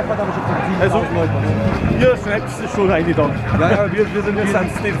 Oh, einfach aber schon 7.000 Leute. Ihr schreibt es schon rein dann. Ja, wir sind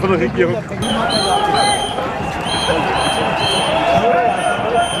nicht von der Regierung.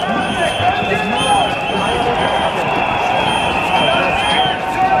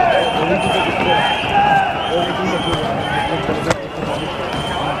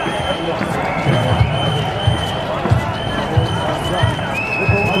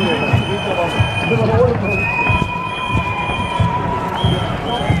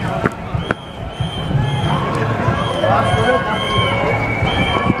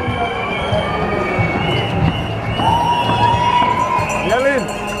 Berlin,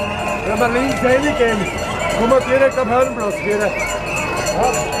 wenn wir links reingehen, kommen wir direkt am Heldenplatz wieder. Ja.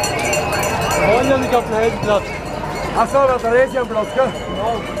 Wir wollen ja nicht auf den Heldenplatz. Achso, der Theresienplatz, gell?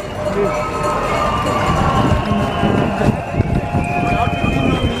 Genau.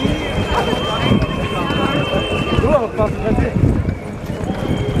 Du aufpassen, bitte.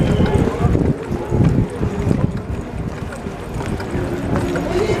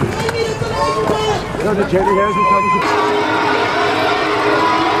 Ja, die Jenny Helsen haben sie.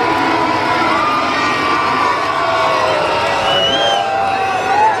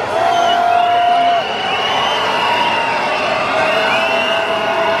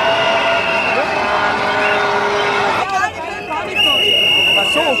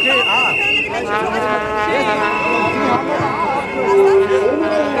 Ach so, okay,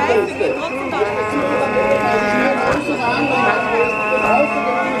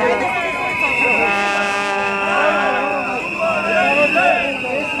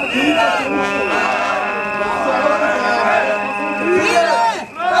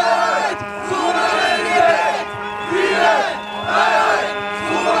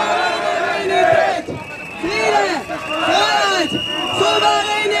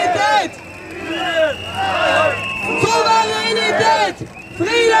 Souveränität!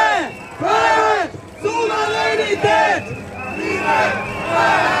 Friede! Freiheit! Souveränität! Friede!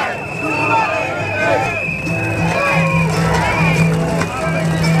 Freiheit! Souveränität!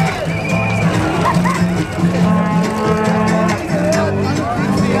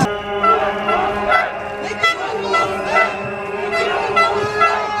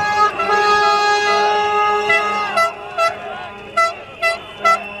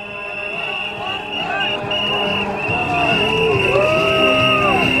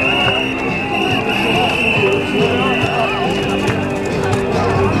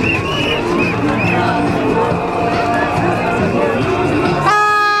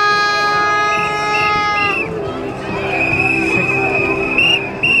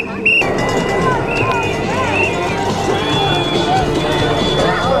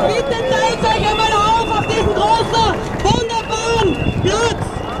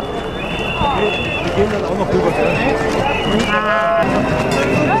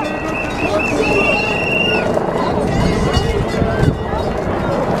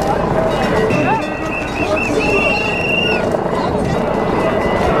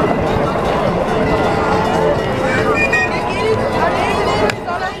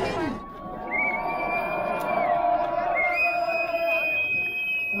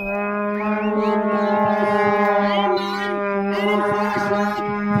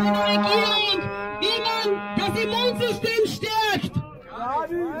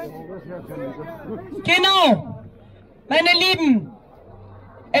 Genau, meine Lieben,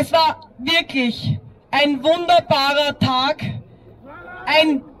 es war wirklich ein wunderbarer Tag,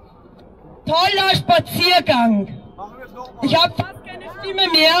 ein toller Spaziergang. Ich habe fast keine Stimme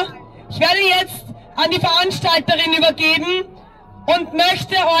mehr. Ich werde jetzt an die Veranstalterin übergeben und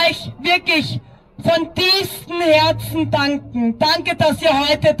möchte euch wirklich von tiefstem Herzen danken. Danke, dass ihr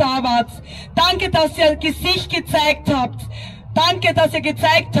heute da wart. Danke, dass ihr Gesicht gezeigt habt. Danke, dass ihr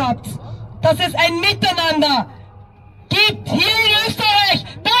gezeigt habt, dass es ein Miteinander gibt hier in Österreich.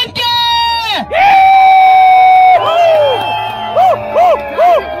 Danke!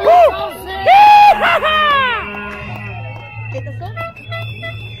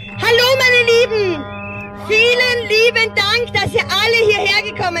 Hallo meine Lieben! Vielen lieben Dank, dass ihr alle hierher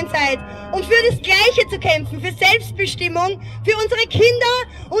gekommen seid, um für das Gleiche zu kämpfen, für Selbstbestimmung, für unsere Kinder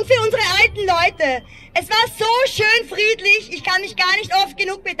und für unsere alten Leute. Es war so schön friedlich, ich kann mich gar nicht oft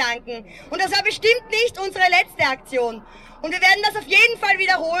genug bedanken. Und das war bestimmt nicht unsere letzte Aktion. Und wir werden das auf jeden Fall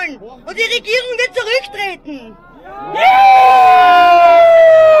wiederholen. Und die Regierung wird zurücktreten.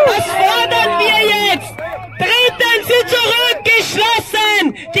 Was fordern wir jetzt? Treten Sie zurück, geschlossen!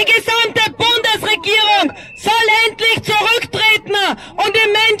 Die gesamte Bundesregierung soll endlich zurücktreten und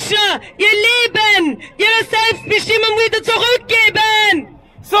den Menschen ihr Leben, ihre Selbstbestimmung wieder zurückgeben!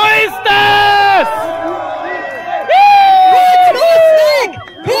 So ist es! Kurz muss weg!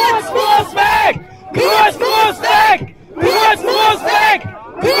 Kurz muss weg! Kurz muss weg! Kurz muss weg!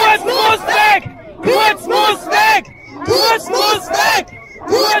 Kurz muss weg! Kurz muss weg! Kurz muss weg!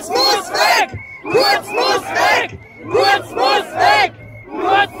 Kurz muss weg! Kurz muss weg! Kurz muss weg!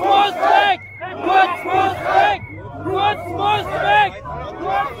 Kurz muss weg! Kurz muss weg! Kurz muss weg!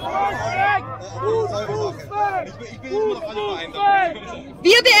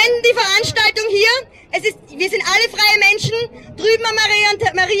 Wir beenden die Veranstaltung hier. Wir sind alle freie Menschen. Drüben am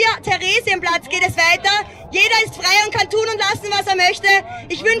Maria-Theresien-Platz geht es weiter. Jeder ist frei und kann tun und lassen, was er möchte.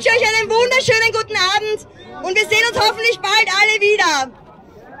 Ich wünsche euch einen wunderschönen guten Abend und wir sehen uns hoffentlich bald alle wieder.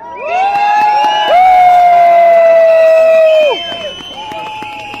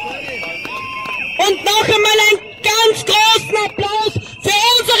 Und noch einmal einen ganz großen Applaus für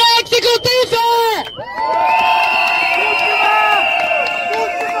unsere Exekutive!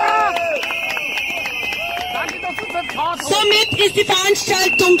 Somit ist die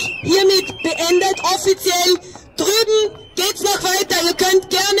Veranstaltung hiermit beendet, offiziell. Drüben geht's noch weiter, ihr könnt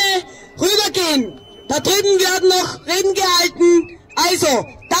gerne rübergehen. Da drüben werden noch Reden gehalten. Also,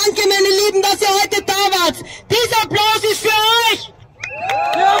 danke meine Lieben, dass ihr heute da wart. Dieser Applaus ist für euch!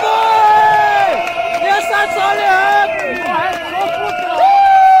 Jawohl! Ihr seid alle Helden!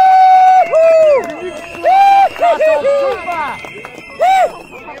 Das ist super!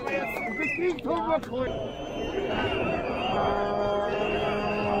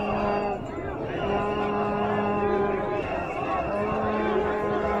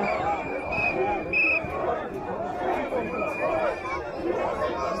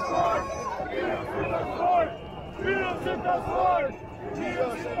 Wir sind das Volk! Wir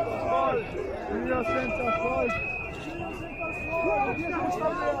sind das Volk! Wir sind das Volk!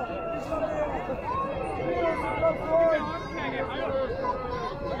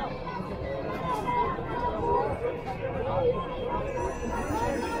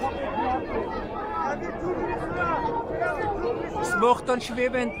 Was macht dann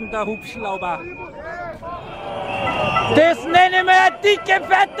schwebenden der Hubschrauber? Das nenne ich mal eine dicke,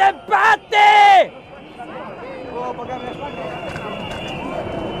 fette Party!